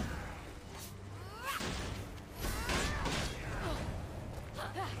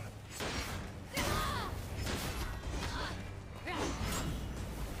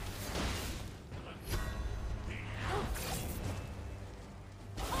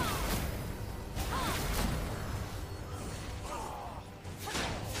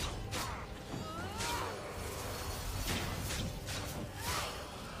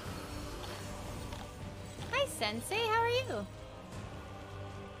 Sensei, how are you?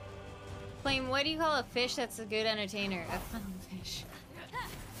 Flame, what do you call a fish that's a good entertainer? A clownfish.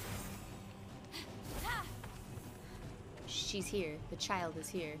 She's here. The child is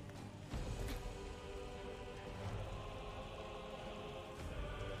here.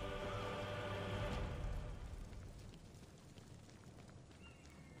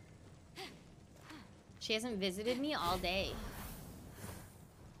 She hasn't visited me all day.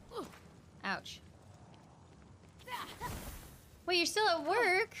 Ouch. Wait, you're still at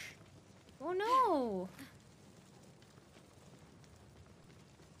work? Oh no.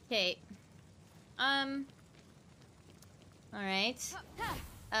 Okay. Alright.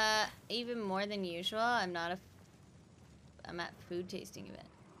 Even more than usual, I'm at food tasting event.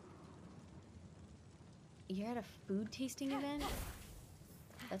 You're at a food tasting event?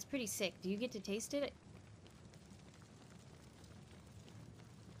 That's pretty sick. Do you get to taste it?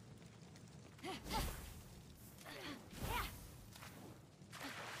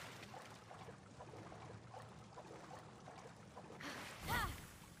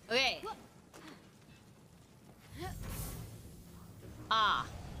 Okay. Ah.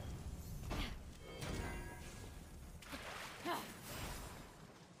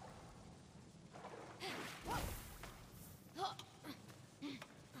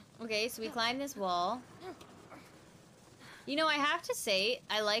 Okay, so we climb this wall. You know, I have to say,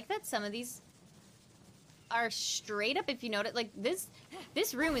 I like that some of these are straight up, if you notice, like, this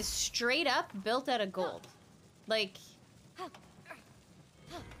room is straight up built out of gold. Like...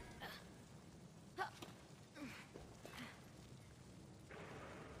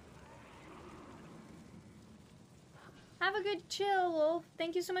 Have a good chill, Wolf.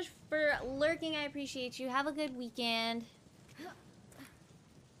 Thank you so much for lurking. I appreciate you. Have a good weekend.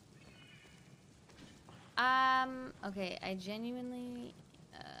 Okay, I genuinely...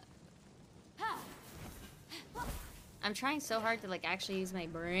 I'm trying so hard to, like, actually use my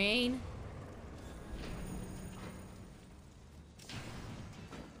brain.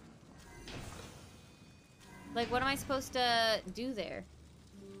 Like, what am I supposed to do there?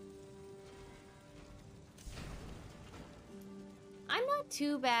 I'm not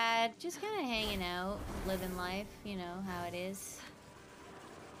too bad. Just kind of hanging out, living life, you know, how it is.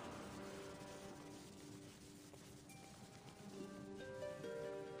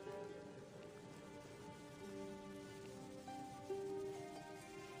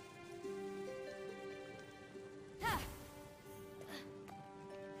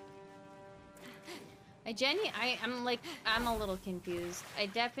 I'm a little confused. I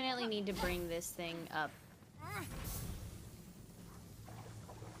definitely need to bring this thing up.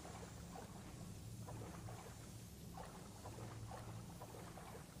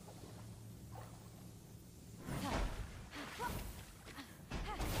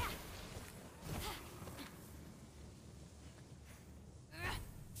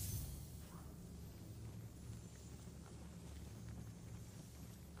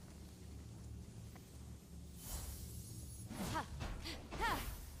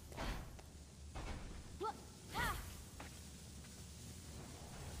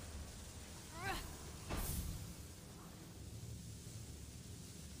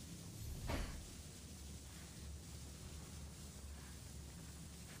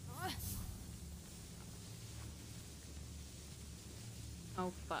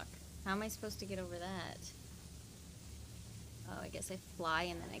 Oh, fuck. How am I supposed to get over that? Oh, I guess I fly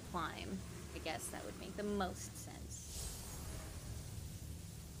and then I climb. I guess that would make the most sense.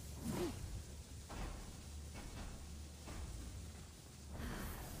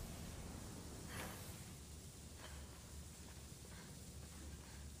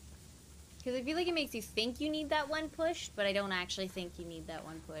 Because I feel like it makes you think you need that one pushed, but I don't actually think you need that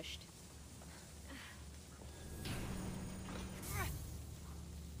one pushed.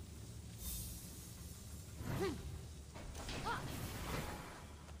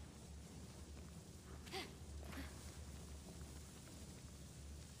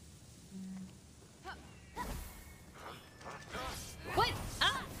 What?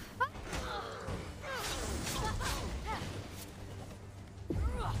 Ah!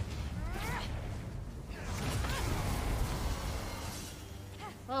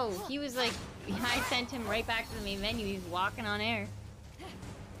 Oh, he was like, I sent him right back to the main menu. He was walking on air.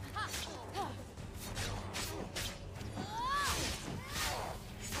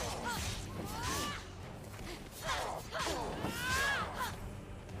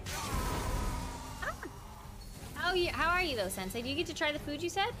 How are you though, Sensei? Do you get to try the food you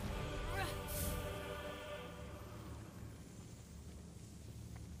said?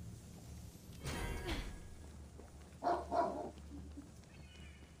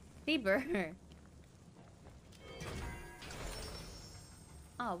 Bieber.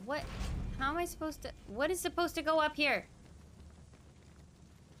 Oh, what? How am I supposed to... What is supposed to go up here?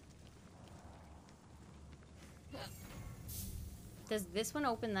 Does this one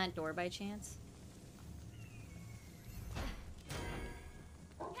open that door by chance?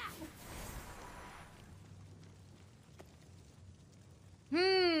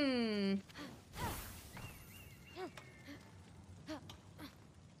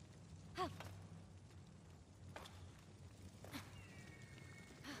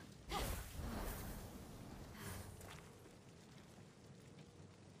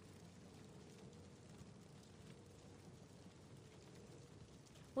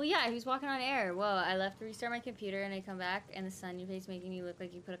 Well, yeah, he was walking on air. Whoa, I left to restart my computer and I come back and the sun in your face making you look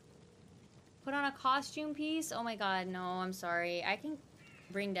like you put a Put on a costume piece? Oh my god, no, I'm sorry. I can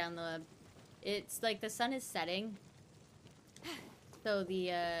bring down the... It's like the sun is setting. So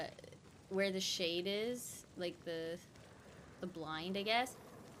the, where the shade is, like the blind, I guess,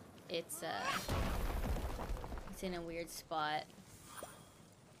 it's in a weird spot.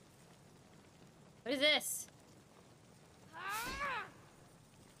 What is this?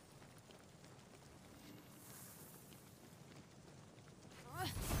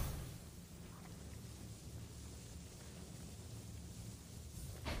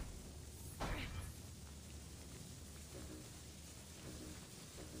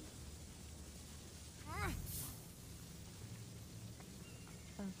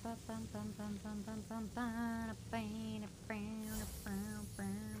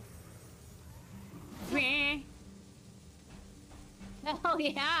 Oh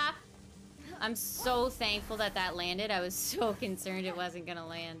yeah! I'm so thankful that that landed. I was so concerned it wasn't gonna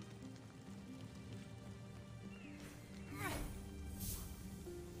land.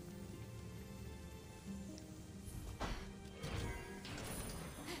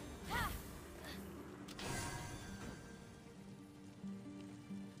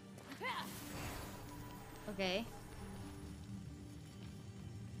 Okay.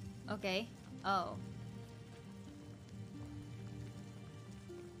 Okay. Oh.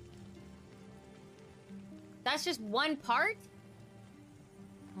 That's just one part?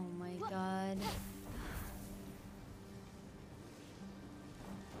 Oh my god.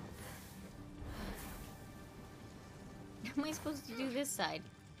 How am I supposed to do this side?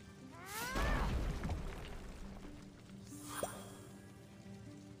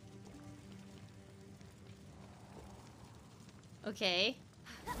 Okay.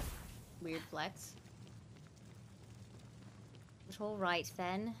 Weird flex. Control right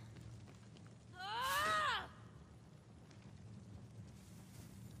then.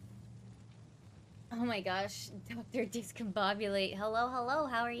 Oh my gosh, Dr. Discombobulate. Hello, hello,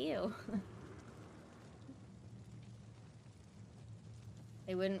 how are you?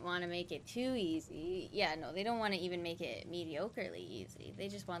 They wouldn't want to make it too easy. Yeah, no, they don't want to even make it mediocrely easy. They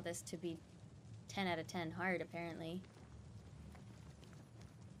just want this to be 10 out of 10 hard, apparently.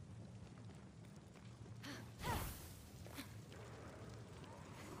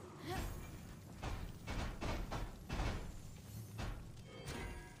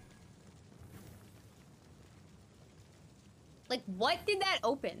 Like, what did that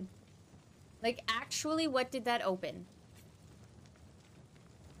open? Like, actually, what did that open?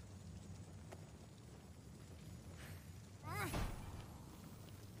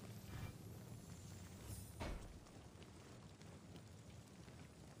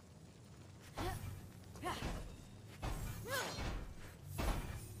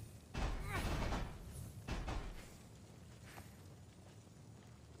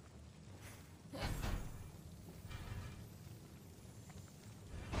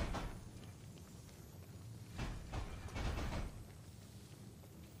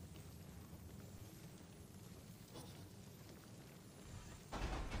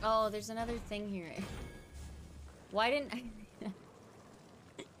 Oh, there's another thing here. Why didn't I...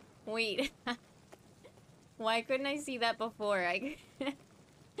 Wait. Why couldn't I see that before?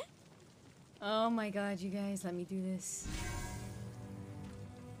 Oh my god, you guys, let me do this.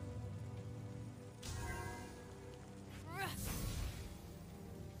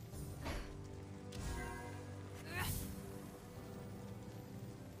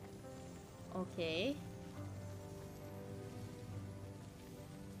 Okay.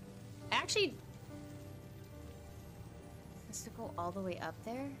 Actually, has to go all the way up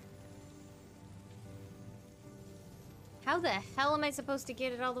there? How the hell am I supposed to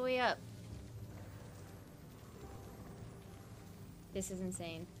get it all the way up? This is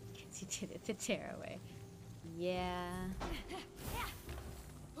insane. You did it the Terra way. Yeah.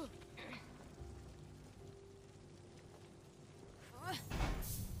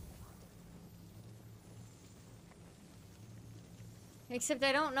 Except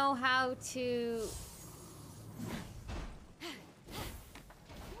I don't know how to...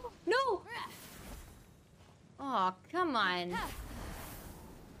 No! Oh, come on.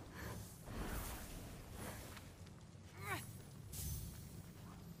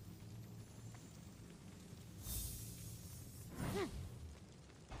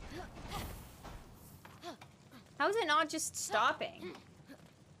 How is it not just stopping?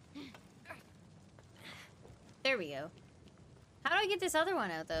 There we go. How do I get this other one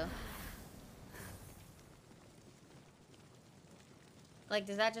out, though? Like,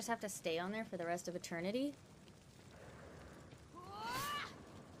 does that just have to stay on there for the rest of eternity?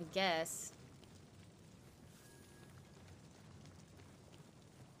 I guess.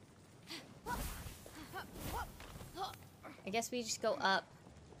 guess we just go up.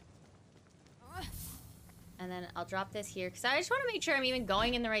 And then I'll drop this here, because I just want to make sure I'm even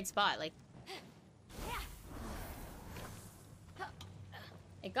going in the right spot. Like,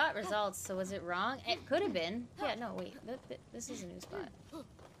 it got results, so was it wrong? It could have been. Yeah, no, wait. This is a new spot.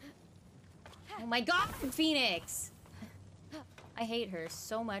 Oh my god, Phoenix! I hate her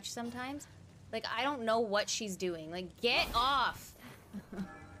so much sometimes. Like, I don't know what she's doing. Like, get off!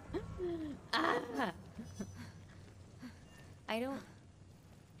 Ah. I don't...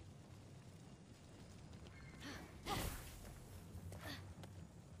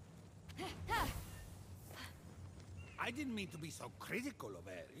 I didn't mean to be so critical of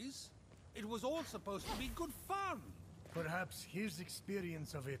ARES. It was all supposed to be good fun. Perhaps his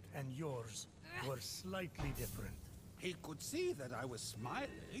experience of it and yours were slightly different. He could see that I was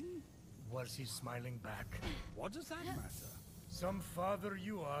smiling. Was he smiling back? What does that matter? Some father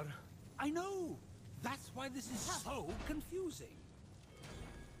you are. I know. That's why this is so confusing.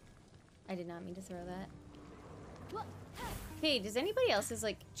 I did not mean to throw that. Hey, does anybody else's,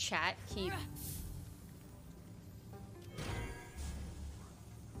 like, chat keep...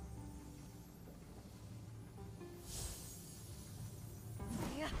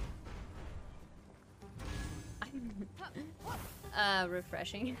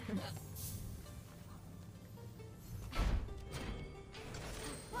 refreshing.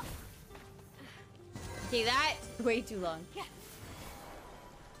 Okay, that way too long.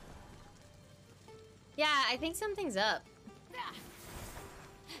 Yeah, I think something's up.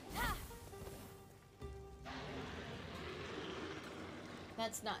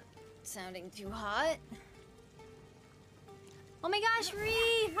 That's not sounding too hot. Oh my gosh, Ree!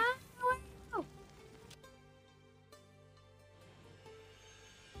 Hi! Hello!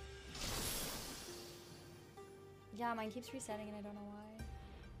 Yeah, mine keeps resetting and I don't know why.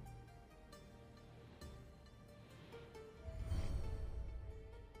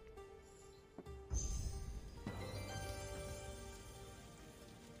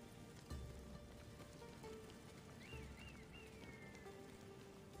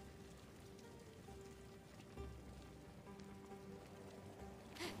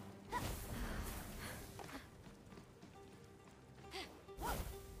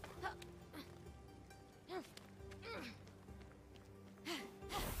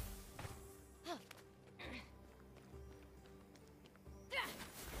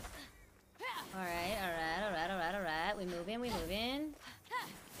 We moving.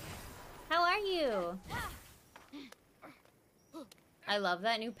 How are you? I love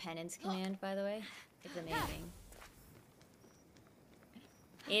that new penance command, by the way. It's amazing.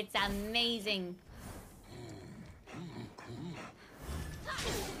 It's amazing.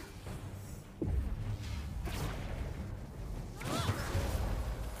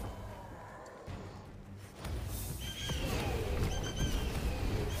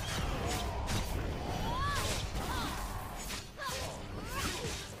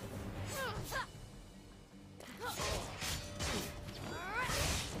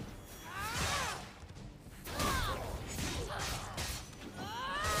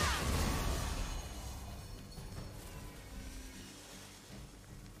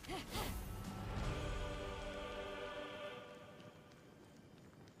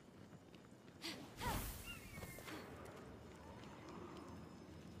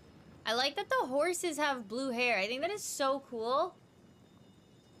 I like that the horses have blue hair. I think that is so cool.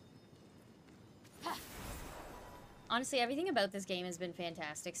 Honestly, everything about this game has been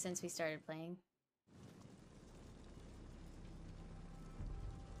fantastic since we started playing.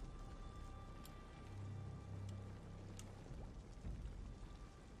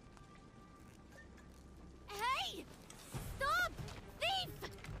 Hey! Stop! Thief!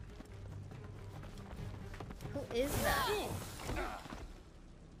 Who is that?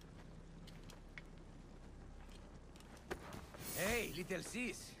 Hey, little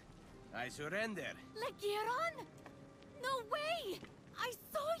sis. I surrender. Legiron? No way! I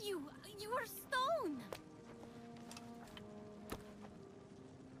saw you! You were stone!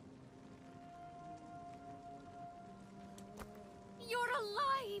 You're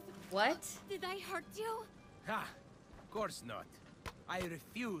alive! What? Did I hurt you? Ha! Of course not. I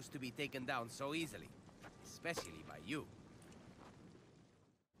refuse to be taken down so easily. Especially by you.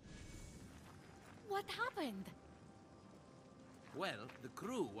 What happened? Well, the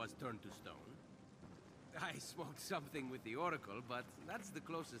crew was turned to stone. I smoked something with the Oracle, but that's the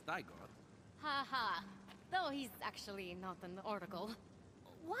closest I got. Haha. Though he's actually not an oracle.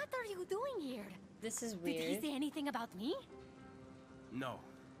 What are you doing here? This is Did weird. he say anything about me? No.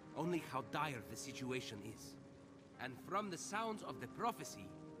 Only how dire the situation is. And from the sounds of the prophecy,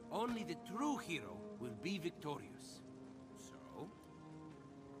 only the true hero will be victorious.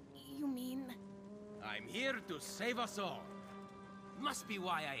 you mean? I'm here to save us all. Must be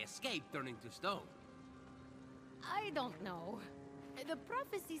why I escaped turning to stone. I don't know. The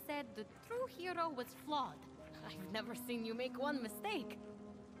prophecy said the true hero was flawed. I've never seen you make one mistake.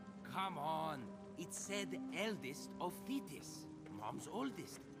 Come on. It said eldest of Thetis. Mom's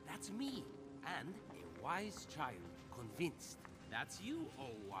oldest. That's me. And a wise child. Convinced. That's you,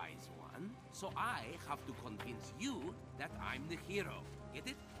 oh wise one. So I have to convince you that I'm the hero. Get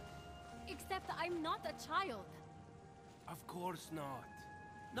it? Except I'm not a child. Of course not.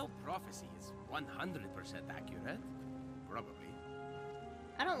 No prophecy is 100% accurate. Probably.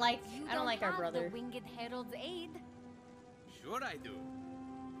 I don't like our brother. The Winged Herald's aid. Sure I do.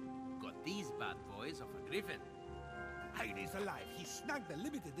 Got these bad boys off a griffin. Ares alive. He snagged the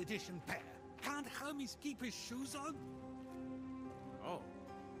limited edition pair. Can't Hermes keep his shoes on? Oh.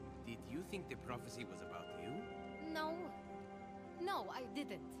 Did you think the prophecy was about you? No. No, I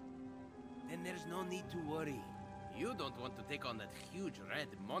didn't. Then there's no need to worry. You don't want to take on that huge red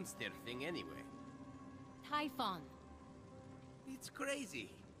monster thing anyway. Typhon. It's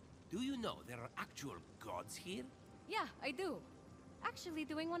crazy. Do you know there are actual gods here? Yeah, I do. Actually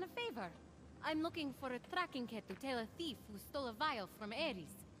doing one a favor. I'm looking for a tracking kit to tail a thief who stole a vial from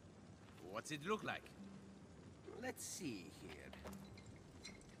Ares. What's it look like? Let's see here.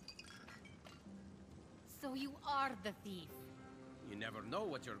 So you are the thief. You never know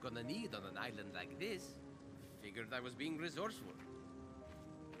what you're gonna need on an island like this. Figured I was being resourceful.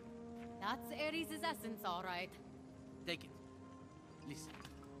 That's Ares' essence, all right. Take it. Listen,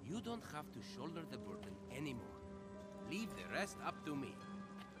 you don't have to shoulder the burden anymore. Leave the rest up to me.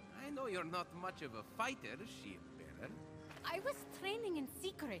 I know you're not much of a fighter, ship-bearer. I was training in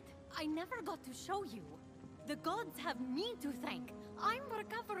secret. I never got to show you. The gods have me to thank. I'm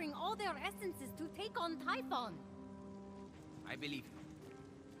recovering all their essences to take on Typhon. I believe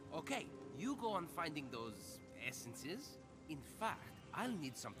you. Okay, you go on finding those essences. In fact, I'll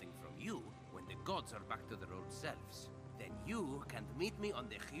need something from you when the gods are back to their old selves. Then you can meet me on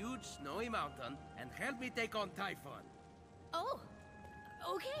the huge snowy mountain and help me take on Typhon. Oh,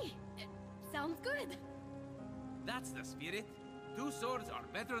 okay. Sounds good. That's the spirit. 2 swords are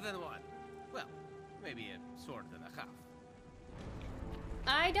better than 1. Well, maybe a sword and a half.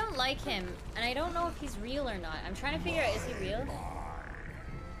 I don't like him, and I don't know if he's real or not. I'm trying to figure out, is he real?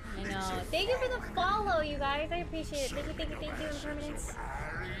 I know. Thank you for the follow, you guys. I appreciate it. Thank you, Impermanence.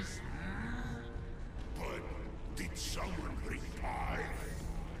 But did someone reply?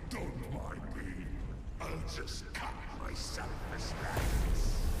 Don't mind me. I'll just cut myself a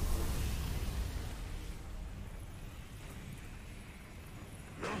slice.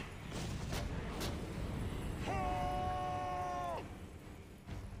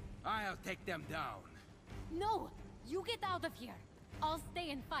 I'll take them down. No, you get out of here. I'll stay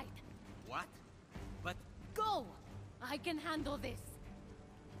and fight. What? But... Go! I can handle this.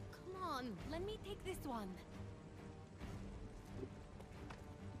 Come on, let me take this one.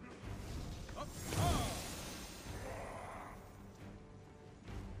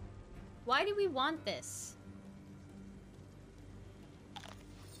 Why do we want this?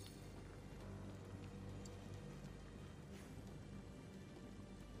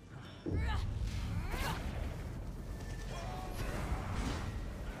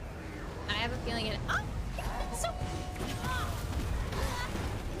 I have a feeling it. Oh! So...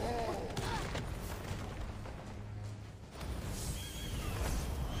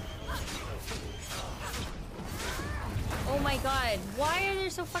 Oh my god, why are there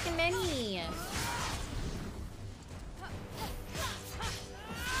so fucking many?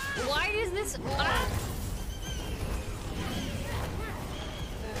 Why does this... Ah!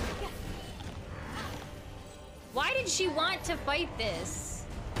 Why did she want to fight this?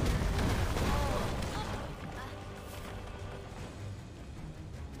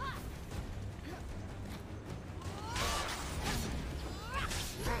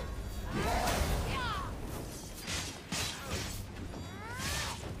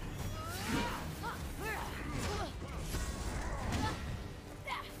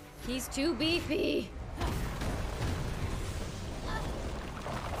 He's too beefy.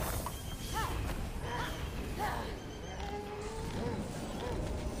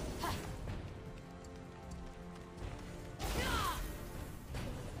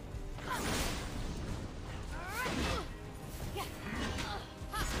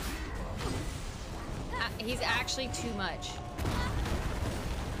 He's actually too much.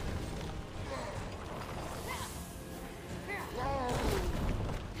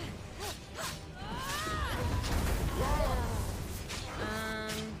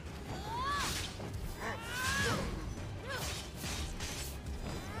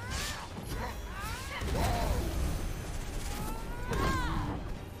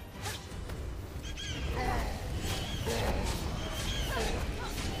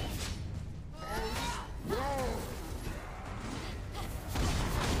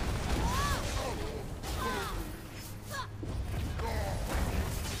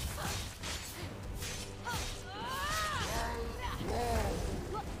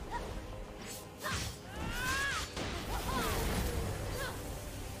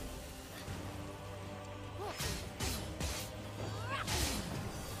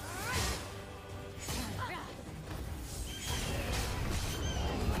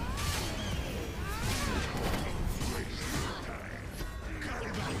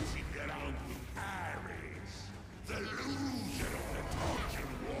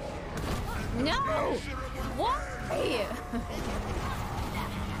 Why?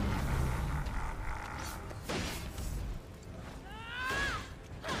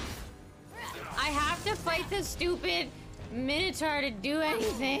 I have to fight this stupid Minotaur to do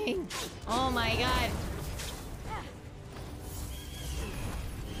anything. Oh my god.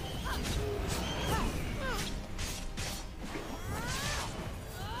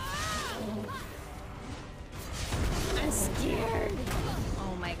 I'm scared.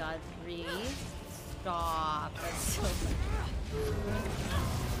 Oh my god, 3. Stop. That's so funny.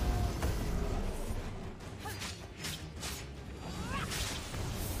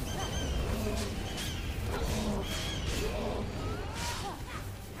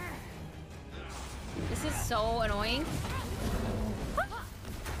 This is so annoying.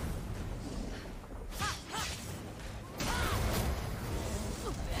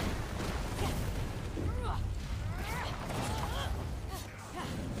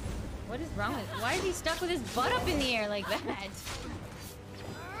 What is wrong with him? Why is he stuck with his butt up in the air like that?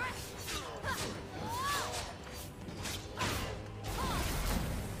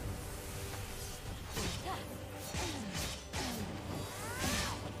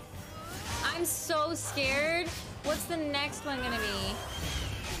 I'm so scared. What's the next one gonna be?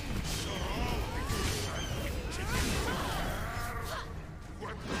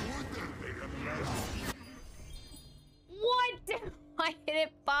 What? Why did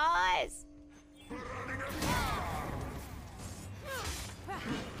it pause?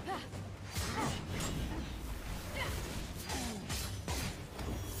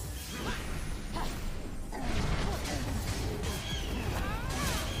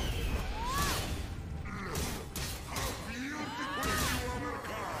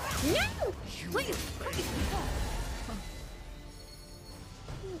 No! Please!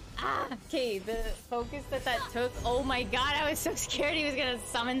 Ah, okay, the focus that took. Oh my god, I was so scared he was gonna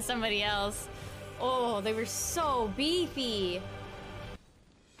summon somebody else. Oh, they were so beefy.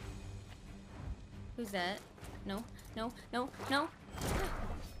 Who's that? No, no, no, no.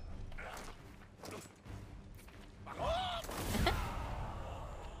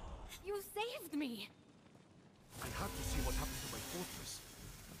 You saved me! I had to see what happened to my fortress.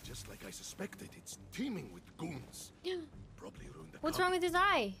 Just like I suspected, it's teeming with goons. Probably ruined the What's carpet. wrong with his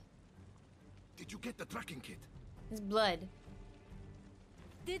eye? Did you get the tracking kit? His blood.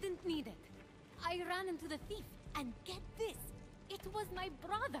 Didn't need it. I ran into the thief, and get this! It was my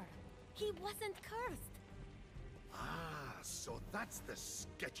brother! He wasn't cursed! Ah, so that's the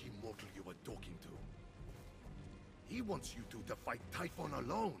sketchy mortal you were talking to. He wants you two to fight Typhon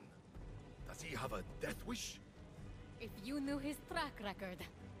alone. Does he have a death wish? If you knew his track record.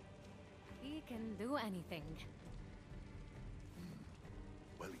 He can do anything.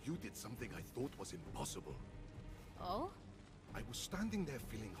 Well, you did something I thought was impossible. Oh? I was standing there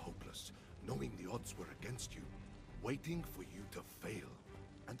feeling hopeless, knowing the odds were against you, waiting for you to fail.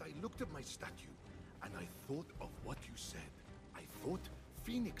 And I looked at my statue, and I thought of what you said. I thought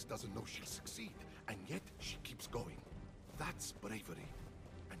Fenyx doesn't know she'll succeed, and yet she keeps going. That's bravery.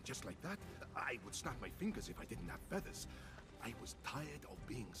 And just like that, I would snap my fingers if I didn't have feathers. I was tired of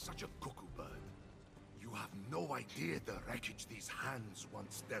being such a cuckoo bird. You have no idea the wreckage these hands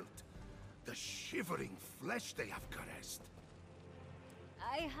once dealt. The shivering flesh they have caressed.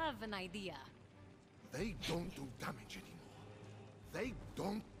 I have an idea. They don't do damage anymore. They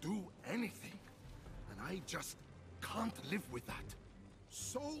don't do anything. And I just can't live with that.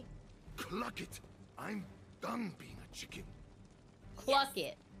 So, cluck it. I'm done being a chicken. Cluck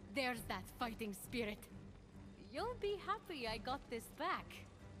it. There's that fighting spirit. You'll be happy I got this back.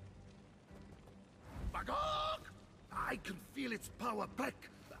 Bagok! I can feel its power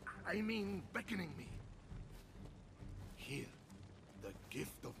beckoning me. Here, the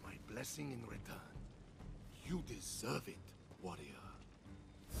gift of my blessing in return. You deserve it, warrior.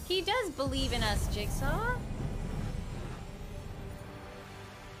 He does believe in us, Jigsaw.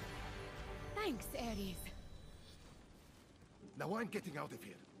 Thanks, Ares. Now I'm getting out of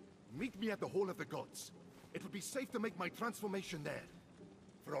here. Meet me at the Hall of the Gods. It would be safe to make my transformation there.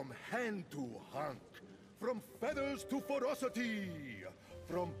 From hand to hunk. From feathers to ferocity.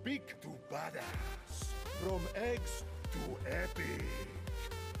 From beak to badass. From eggs to epic.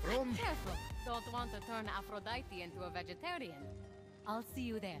 From... Careful. Don't want to turn Aphrodite into a vegetarian. I'll see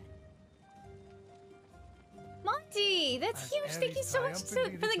you there. Monty, that's As huge. Thank you so much Ares for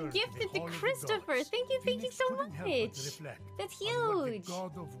the triumphantly gift returned to the Hall of the Christopher. Gods, Thank you Fenyx so couldn't help but much. reflect That's on what the huge.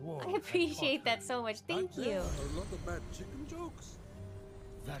 god of war I had appreciate taught that her. so much. Thank Back you. A lot of bad chicken jokes.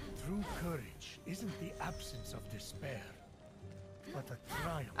 That true courage isn't the absence of despair, but a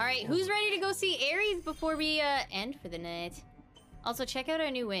triumph. All right, who's ready to go see Ares before we end for the night? Also, check out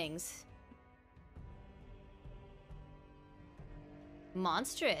our new wings.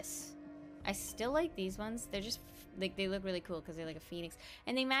 Monstrous. I still like these ones. They're just, like, they look really cool because they're like a phoenix.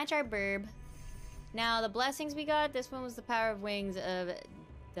 And they match our burb. Now, the blessings we got, this one was the power of wings of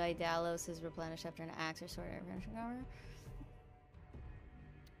Daedalus is replenished after an axe or sword.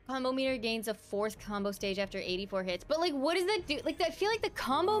 Combo meter gains a 4th combo stage after 84 hits. But, like, what does that do? Like, I feel like the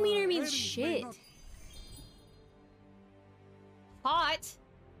combo meter means shit. Hot.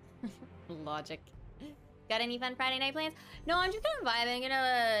 Logic. Got any fun Friday night plans? No, I'm just kind of vibing. I'm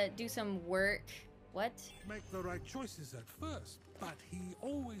gonna do some work. What? Make the right choices at first, but he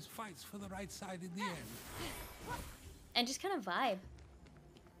always fights for the right side in the end. And just kind of vibe.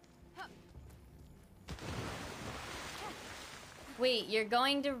 Wait, you're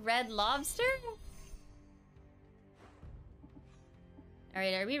going to Red Lobster?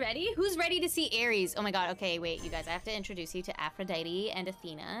 Alright, are we ready? Who's ready to see Ares? Oh my god, okay, wait, you guys, I have to introduce you to Aphrodite and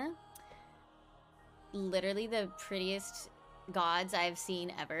Athena. Literally the prettiest gods I've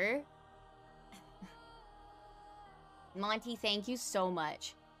seen ever. Monty, thank you so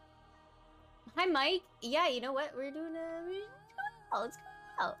much. Hi, Mike. Yeah, you know what? We're doing let's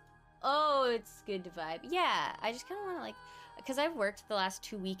go out. Oh, it's good to vibe. Yeah, I just kind of want to, like, because I've worked the last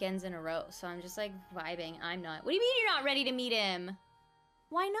 2 weekends in a row, so I'm just, like, vibing. I'm not. What do you mean you're not ready to meet him?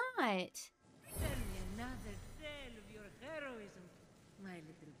 Why not? Tell me another tale of your heroism, my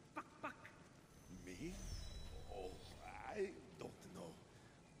little buck. Me? Oh, I don't know.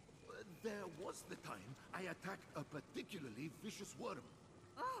 There was the time I attacked a particularly vicious worm.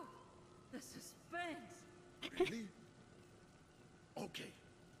 Oh, the suspense. Really? Okay.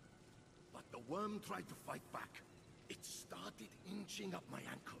 But the worm tried to fight back. It started inching up my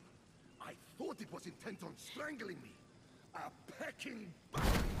ankle. I thought it was intent on strangling me. A pecking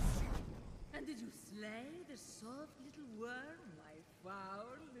beast. And did you slay the soft little worm, my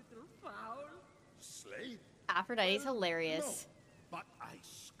foul little fowl? Slay? Aphrodite's hilarious. No, but I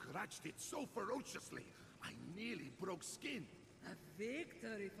scratched it so ferociously, I nearly broke skin. A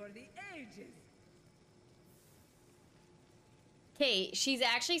victory for the ages. Okay, she's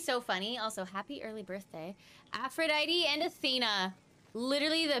actually so funny. Also, happy early birthday. Aphrodite and Athena.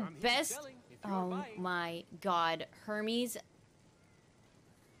 Literally the best. Oh my god. Hermes.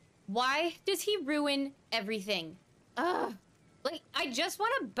 Why does he ruin everything? Ugh. Like, I just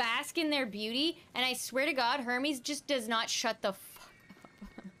want to bask in their beauty, and I swear to god, Hermes just does not shut the fuck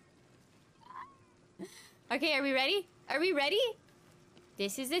up. Okay, are we ready? Are we ready?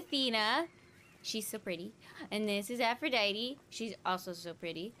 This is Athena. She's so pretty. And this is Aphrodite. She's also so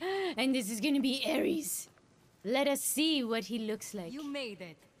pretty. And this is gonna be Ares. Let us see what he looks like. You made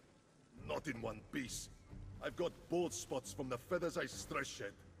it. Not in one piece. I've got bald spots from the feathers I stress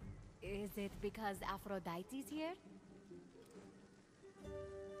shed. Is it because Aphrodite's here?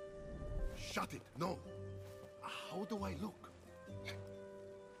 Shut it, no. How do I look?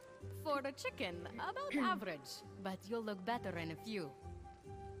 For a chicken, about average. But you'll look better in a few.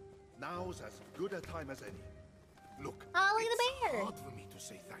 Now's as good a time as any. Look, Oh, look at it's the bear. hard for me to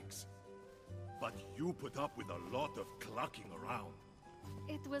say thanks. But you put up with a lot of clucking around.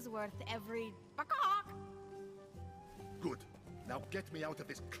 It was worth every... Good. Now get me out of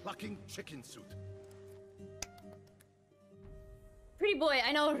this clucking chicken suit. Pretty boy,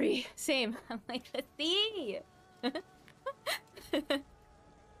 I know, Ree. Same. I'm like, Athene. To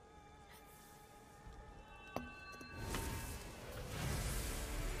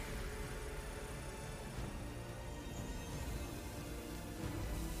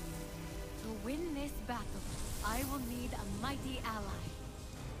win this battle, I will need a mighty ally.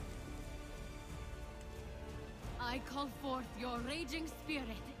 I call forth your raging spirit,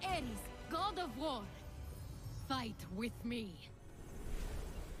 Ares, god of war. Fight with me.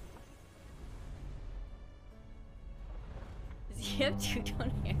 Does he have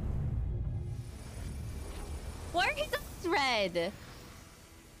two-tone hair? Why are his eyes red?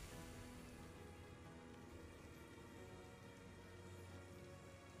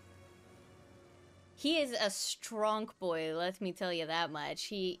 He is a strong boy, let me tell you that much.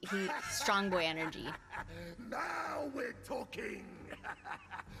 He strong boy energy. Now we're talking!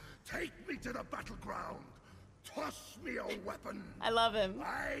 Take me to the battleground! Toss me a weapon! I love him.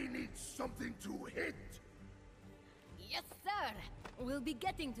 I need something to hit! Yes, sir. We'll be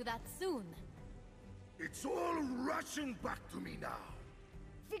getting to that soon. It's all rushing back to me now.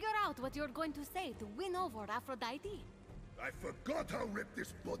 Figure out what you're going to say to win over Aphrodite. I forgot how ripped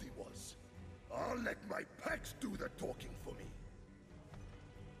this body was. I'll let my pecs do the talking for me.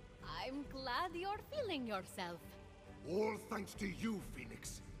 I'm glad you're feeling yourself. All thanks to you,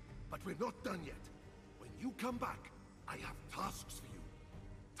 Phoenix. But we're not done yet. When you come back, I have tasks for you.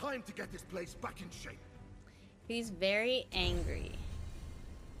 Time to get this place back in shape. He's very angry.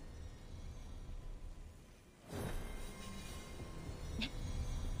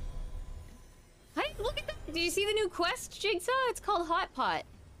 Do you see the new quest, Jigsaw? It's called Hot Pot.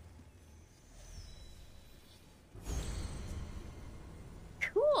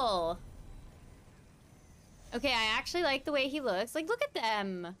 Cool. Okay, I actually like the way he looks. Like, look at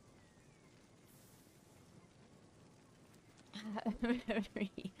them.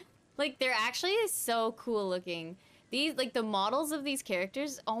 Like, they're actually so cool looking. These, like, the models of these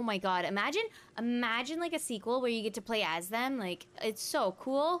characters, oh my god. Imagine like a sequel where you get to play as them. Like, it's so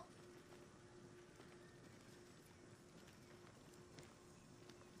cool.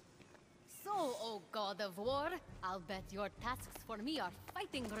 So, oh god of war, I'll bet your tasks for me are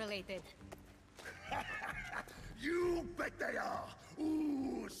fighting related. You bet they are!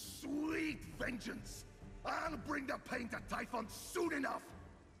 Ooh, sweet vengeance! I'll bring the pain to Typhon soon enough!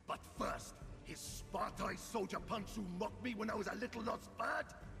 But first, his Spartai soldier punch who mocked me when I was a little lost bird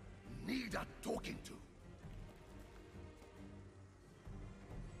need a talking to.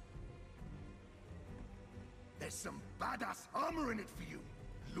 There's some badass armor in it for you.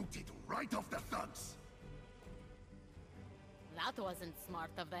 Loot it right off the thugs. That wasn't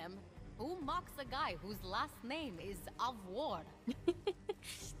smart of them. Who mocks a guy whose last name is of war?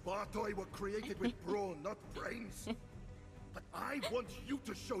 Spartoi were created with brawn, not brains. But I want you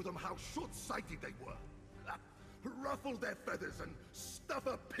to show them how short-sighted they were. Ruffle their feathers and stuff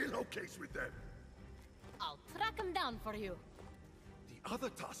a pillowcase with them. I'll track him down for you. The other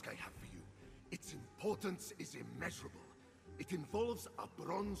task I have for you, its importance is immeasurable. It involves a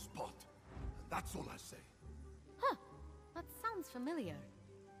bronze pot. And that's all I say. Huh. That sounds familiar.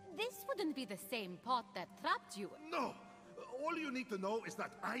 This wouldn't be the same pot that trapped you. No! All you need to know is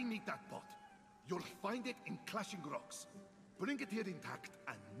that I need that pot. You'll find it in Clashing Rocks. Bring it here intact,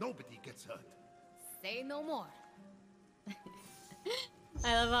 and nobody gets hurt. Say no more.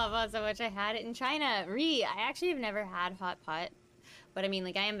 I love hot pot so much. I had it in China. I actually have never had hot pot. But I mean,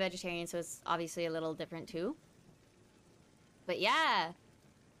 like, I am vegetarian, so it's obviously a little different too. But yeah.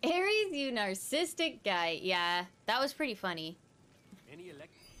 Ares, you narcissistic guy. Yeah, that was pretty funny.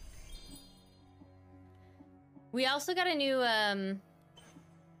 We also got a new,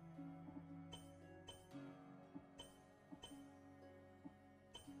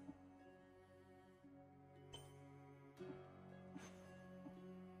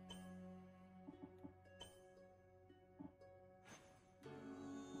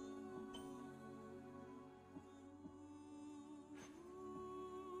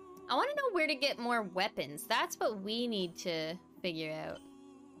 I want to know where to get more weapons. That's what we need to figure out.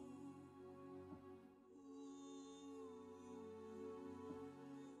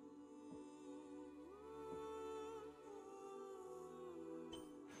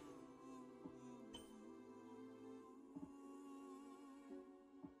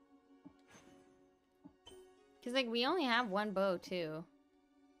 Because, like, we only have one bow, too.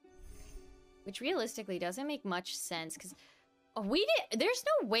 Which realistically doesn't make much sense, because there's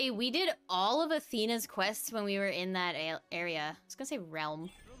no way we did all of Athena's quests when we were in that area. I was gonna say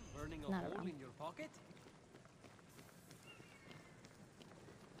realm. Not a realm. In your pocket?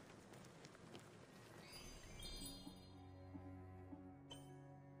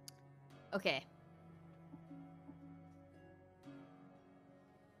 Okay.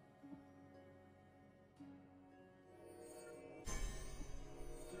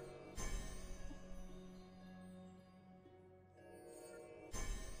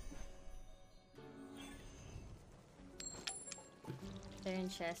 They're in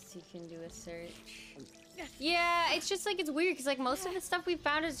chests, you can do a search. Yeah, it's just like, it's weird, because like most of the stuff we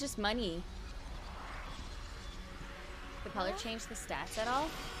found is just money. The color change the stats at all?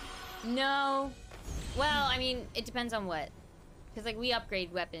 No. Well, I mean, it depends on what. Because like we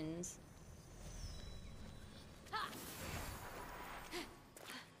upgrade weapons.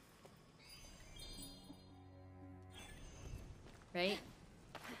 Right?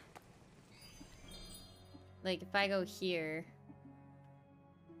 Like if I go here.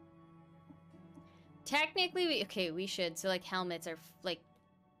 Technically, we should. So, like, helmets are, like...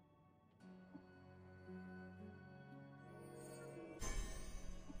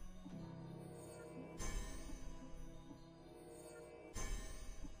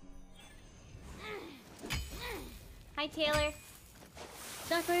 Hi, Taylor. It's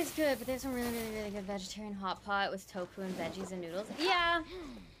not quite as good, but there's some really, really, really good vegetarian hot pot with tofu and veggies and noodles. Yeah!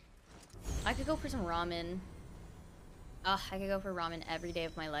 I could go for some ramen. Ugh, I could go for ramen every day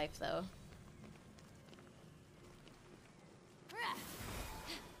of my life, though.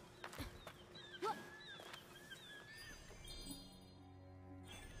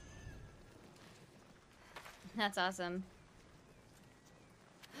 That's awesome.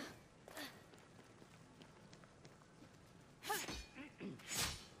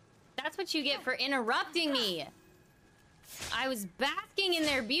 what you get for interrupting me. I was basking in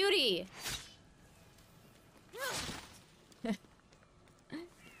their beauty.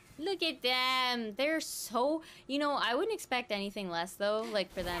 Look at them. They're so... You know, I wouldn't expect anything less, though.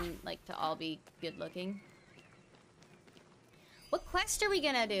 Like, for them, like, to all be good-looking. What quest are we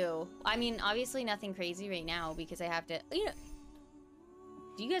gonna do? I mean, obviously nothing crazy right now, because I have to... You know...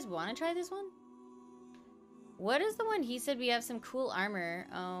 Do you guys want to try this one? What is the one he said we have some cool armor?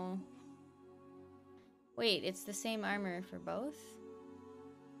 Oh... Wait, it's the same armor for both?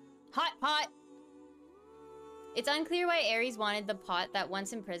 Hot pot! It's unclear why ARES wanted the pot that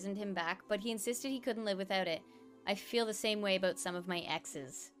once imprisoned him back, but he insisted he couldn't live without it. I feel the same way about some of my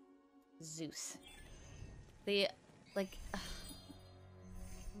exes. Zeus. The, like... Ugh.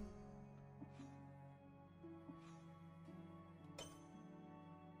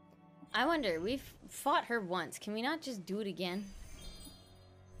 I wonder, we've fought her once. Can we not just do it again?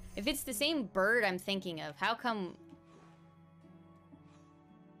 If it's the same bird I'm thinking of, how come...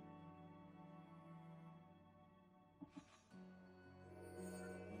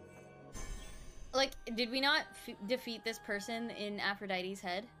 Like, did we not defeat this person in Aphrodite's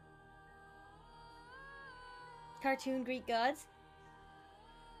head? Cartoon Greek gods?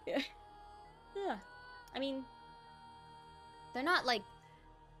 Yeah. Yeah. I mean... They're not, like...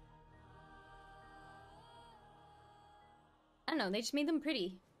 I don't know, they just made them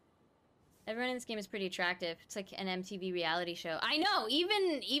pretty. Everyone in this game is pretty attractive. It's like an MTV reality show. I know,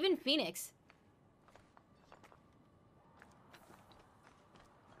 even Phoenix.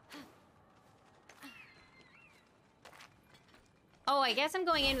 Oh, I guess I'm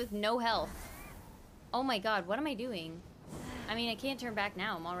going in with no health. Oh my god, what am I doing? I mean, I can't turn back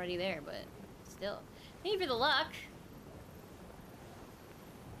now. I'm already there, but still. Thank you for the luck.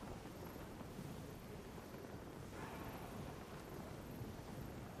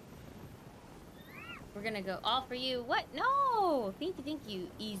 We're gonna go all for you. What? No! Thank you.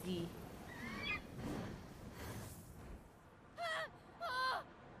 Easy.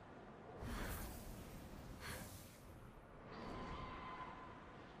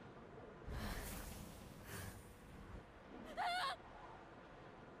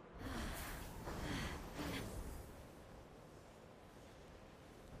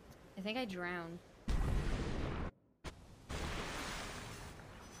 I think I drowned.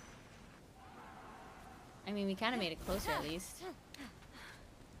 I mean, we kind of made it closer at least.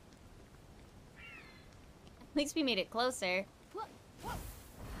 At least we made it closer. How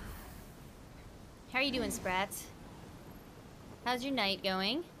are you doing, Sprats? How's your night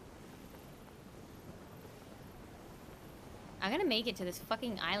going? I'm gonna make it to this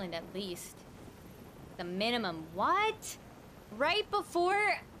fucking island at least. The minimum. What? Right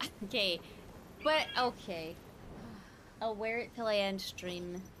before... Okay. But, okay. I'll wear it till I end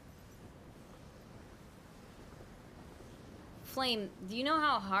stream. Flame, do you know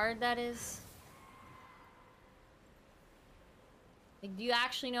how hard that is? Like, do you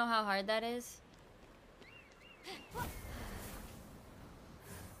actually know how hard that is?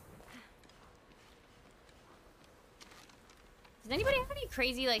 Does anybody have any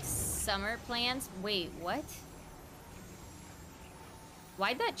crazy, like, summer plans? Wait, what?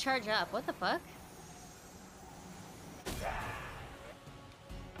 Why'd that charge up? What the fuck?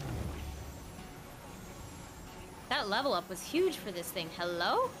 That level up was huge for this thing.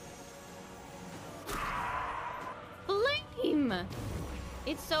 Hello? Flame!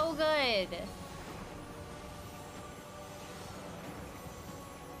 It's so good.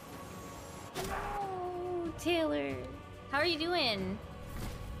 Hello, Taylor. How are you doing?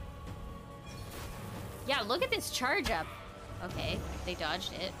 Yeah, look at this charge up. Okay, they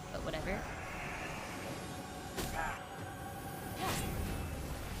dodged it, but whatever.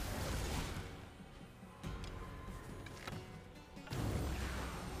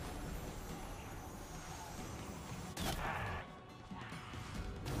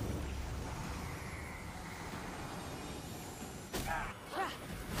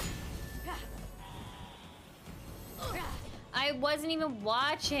 I wasn't even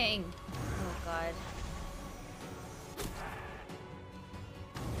watching. Oh god.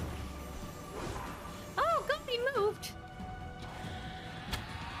 Oh god, he moved.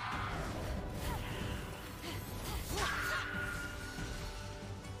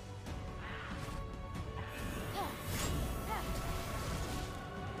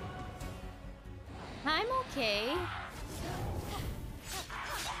 I'm okay.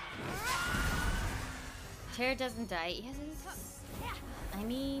 Terra doesn't die. Yes. I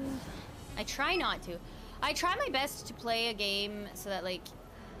mean, I try not to. I try my best to play a game so that, like,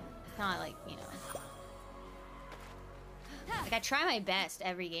 it's not like, you know. Like, I try my best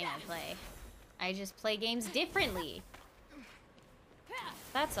every game I play. I just play games differently.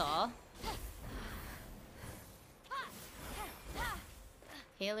 That's all.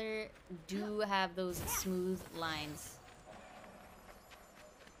 Taylor do have those smooth lines.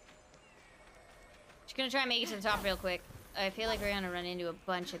 Just gonna try and make it to the top real quick. I feel like we're gonna run into a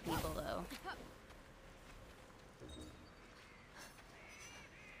bunch of people, though.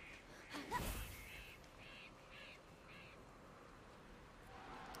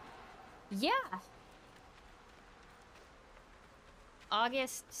 Yeah.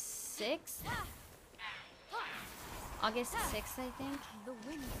 August 6th? August 6th, I think.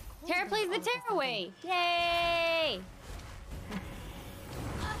 Terra plays the Tearaway! Yay!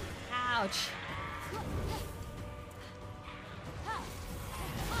 Ouch.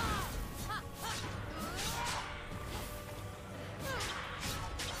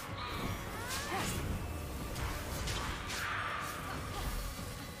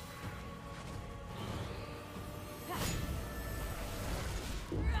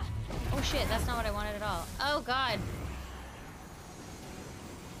 Oh shit, that's not what I wanted at all. Oh god.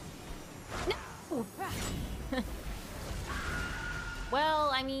 No!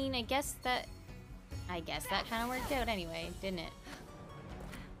 Well, I mean, I guess that kind of worked out anyway, didn't it?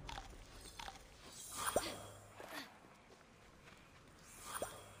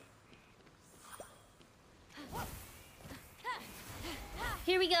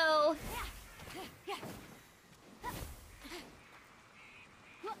 Here we go.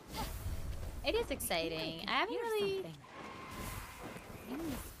 It is exciting. I haven't really...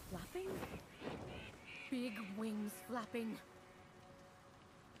 Wings flapping? Big wings flapping.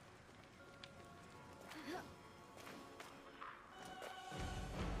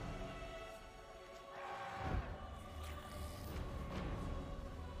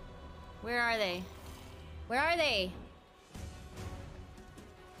 Where are they? Where are they?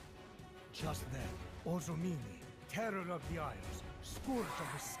 Just then, Ozomini, terror of the Isles, scourge of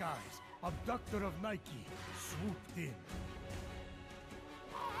the skies, abductor of Nike, swooped in.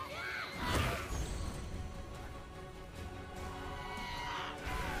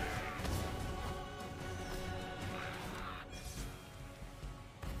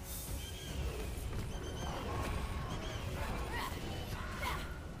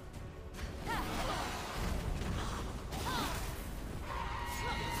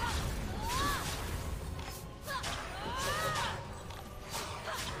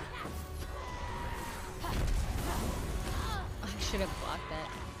 Should have blocked that.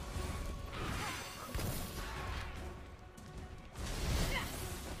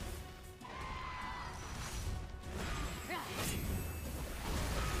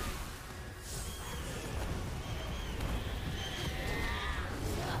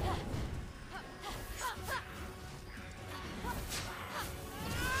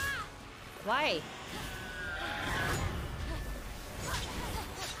 Why?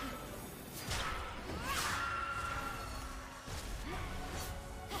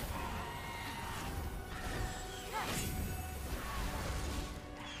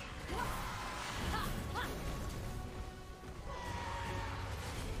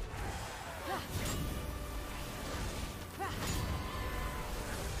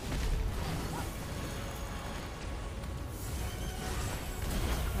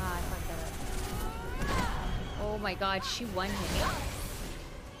 Oh my god, she one hit me.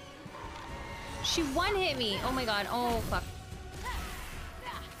 She one hit me. Oh my god. Oh fuck.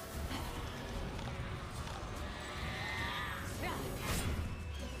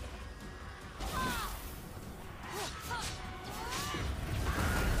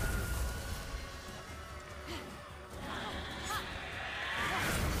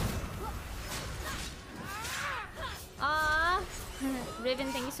 Riven,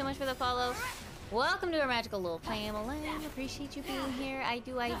 thank you so much for the follow. Welcome to our magical little family. Appreciate you being here. I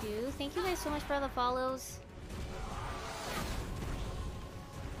do. Thank you guys so much for all the follows.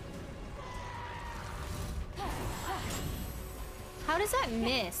 How does that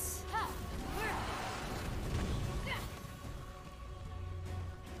miss?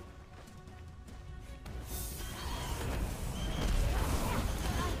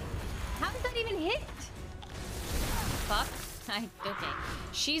 How does that even hit? Fuck. Okay.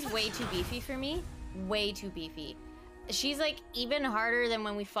 She's way too beefy for me. Way too beefy. She's like even harder than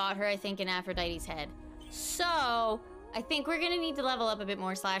when we fought her, I think, in Aphrodite's head. So I think we're gonna need to level up a bit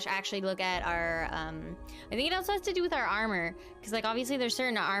more / actually look at our, I think it also has to do with our armor. Because like obviously there's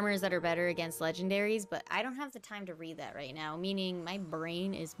certain armors that are better against legendaries, but I don't have the time to read that right now, meaning my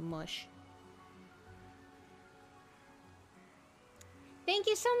brain is mush. Thank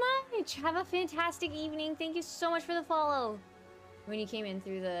you so much. Have a fantastic evening. Thank you so much for the follow. When you came in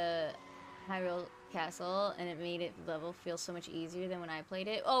through the Hyrule Castle and it made it level feel so much easier than when I played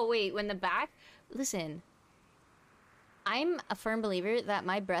it. Oh wait, when the back... Listen. I'm a firm believer that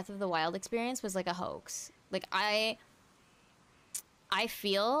my Breath of the Wild experience was like a hoax. Like I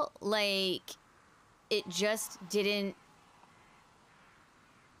feel like it just didn't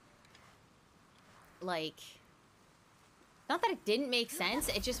like, not that it didn't make sense,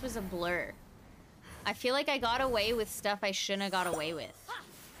 it just was a blur. I feel like I got away with stuff I shouldn't have got away with.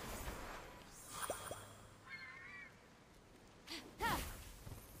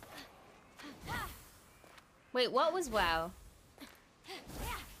 Wait, what was WoW?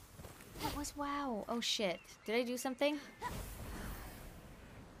 What was WoW? Oh shit. Did I do something?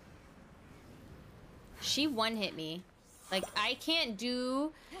 She one-hit me. Like, I can't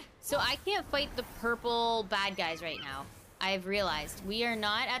do... So I can't fight the purple bad guys right now. I've realized. We are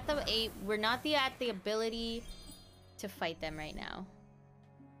not at the... We're not at the ability to fight them right now.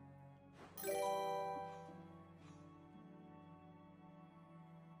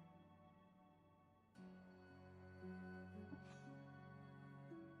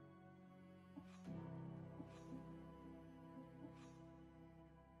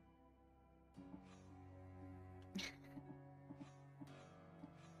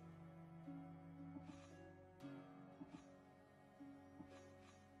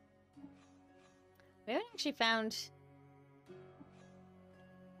 We haven't actually found...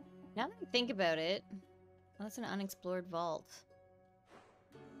 Now that I think about it... Oh, that's an unexplored vault.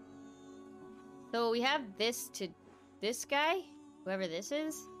 So we have this to... This guy? Whoever this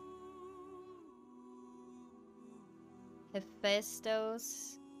is?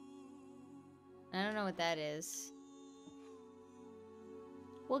 Hephaestus? I don't know what that is.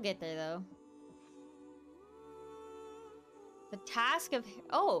 We'll get there, though. The task of...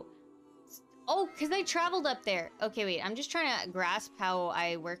 Oh! Oh, because I traveled up there. Okay, wait. I'm just trying to grasp how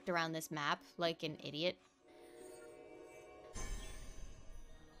I worked around this map like an idiot.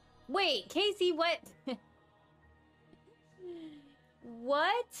 Wait, Casey, what?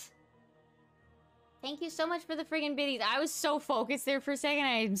 What? Thank you so much for the friggin' biddies. I was so focused there for a second.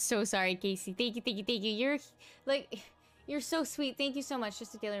 I'm so sorry, Casey. Thank you, thank you, thank you. You're, like, you're so sweet. Thank you so much.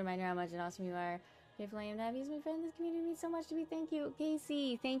 Just a daily reminder how much an awesome you are. Grateful I am to have you as my friend. This community means so much to me. Thank you,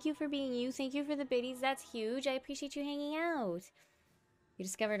 Casey. Thank you for being you. Thank you for the biddies. That's huge. I appreciate you hanging out. You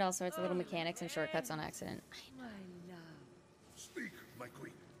discovered all sorts of little mechanics and shortcuts on accident. My love. Speak, my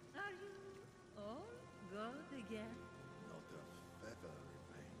queen. Are you all good again? Not a feather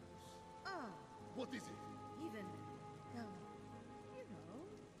remains. Oh, What is it? even no, you know,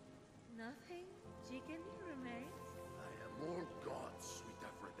 nothing chickeny remains. I am all gods, sweet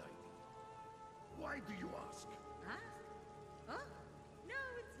Aphrodite. Why do you ask? Ask? Oh, no,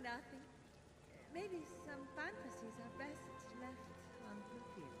 it's nothing. Maybe some fantasies are best left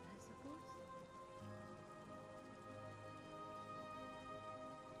unfulfilled, I suppose.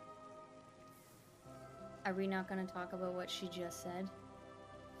 Are we not going to talk about what she just said?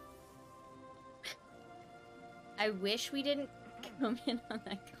 I wish we didn't come in on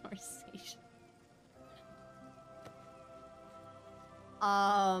that conversation.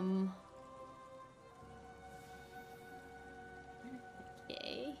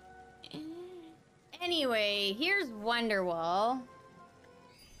 Okay. Anyway, here's Wonderwall.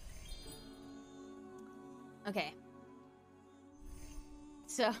 Okay.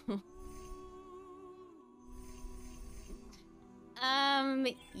 So...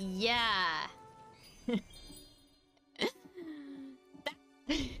 yeah.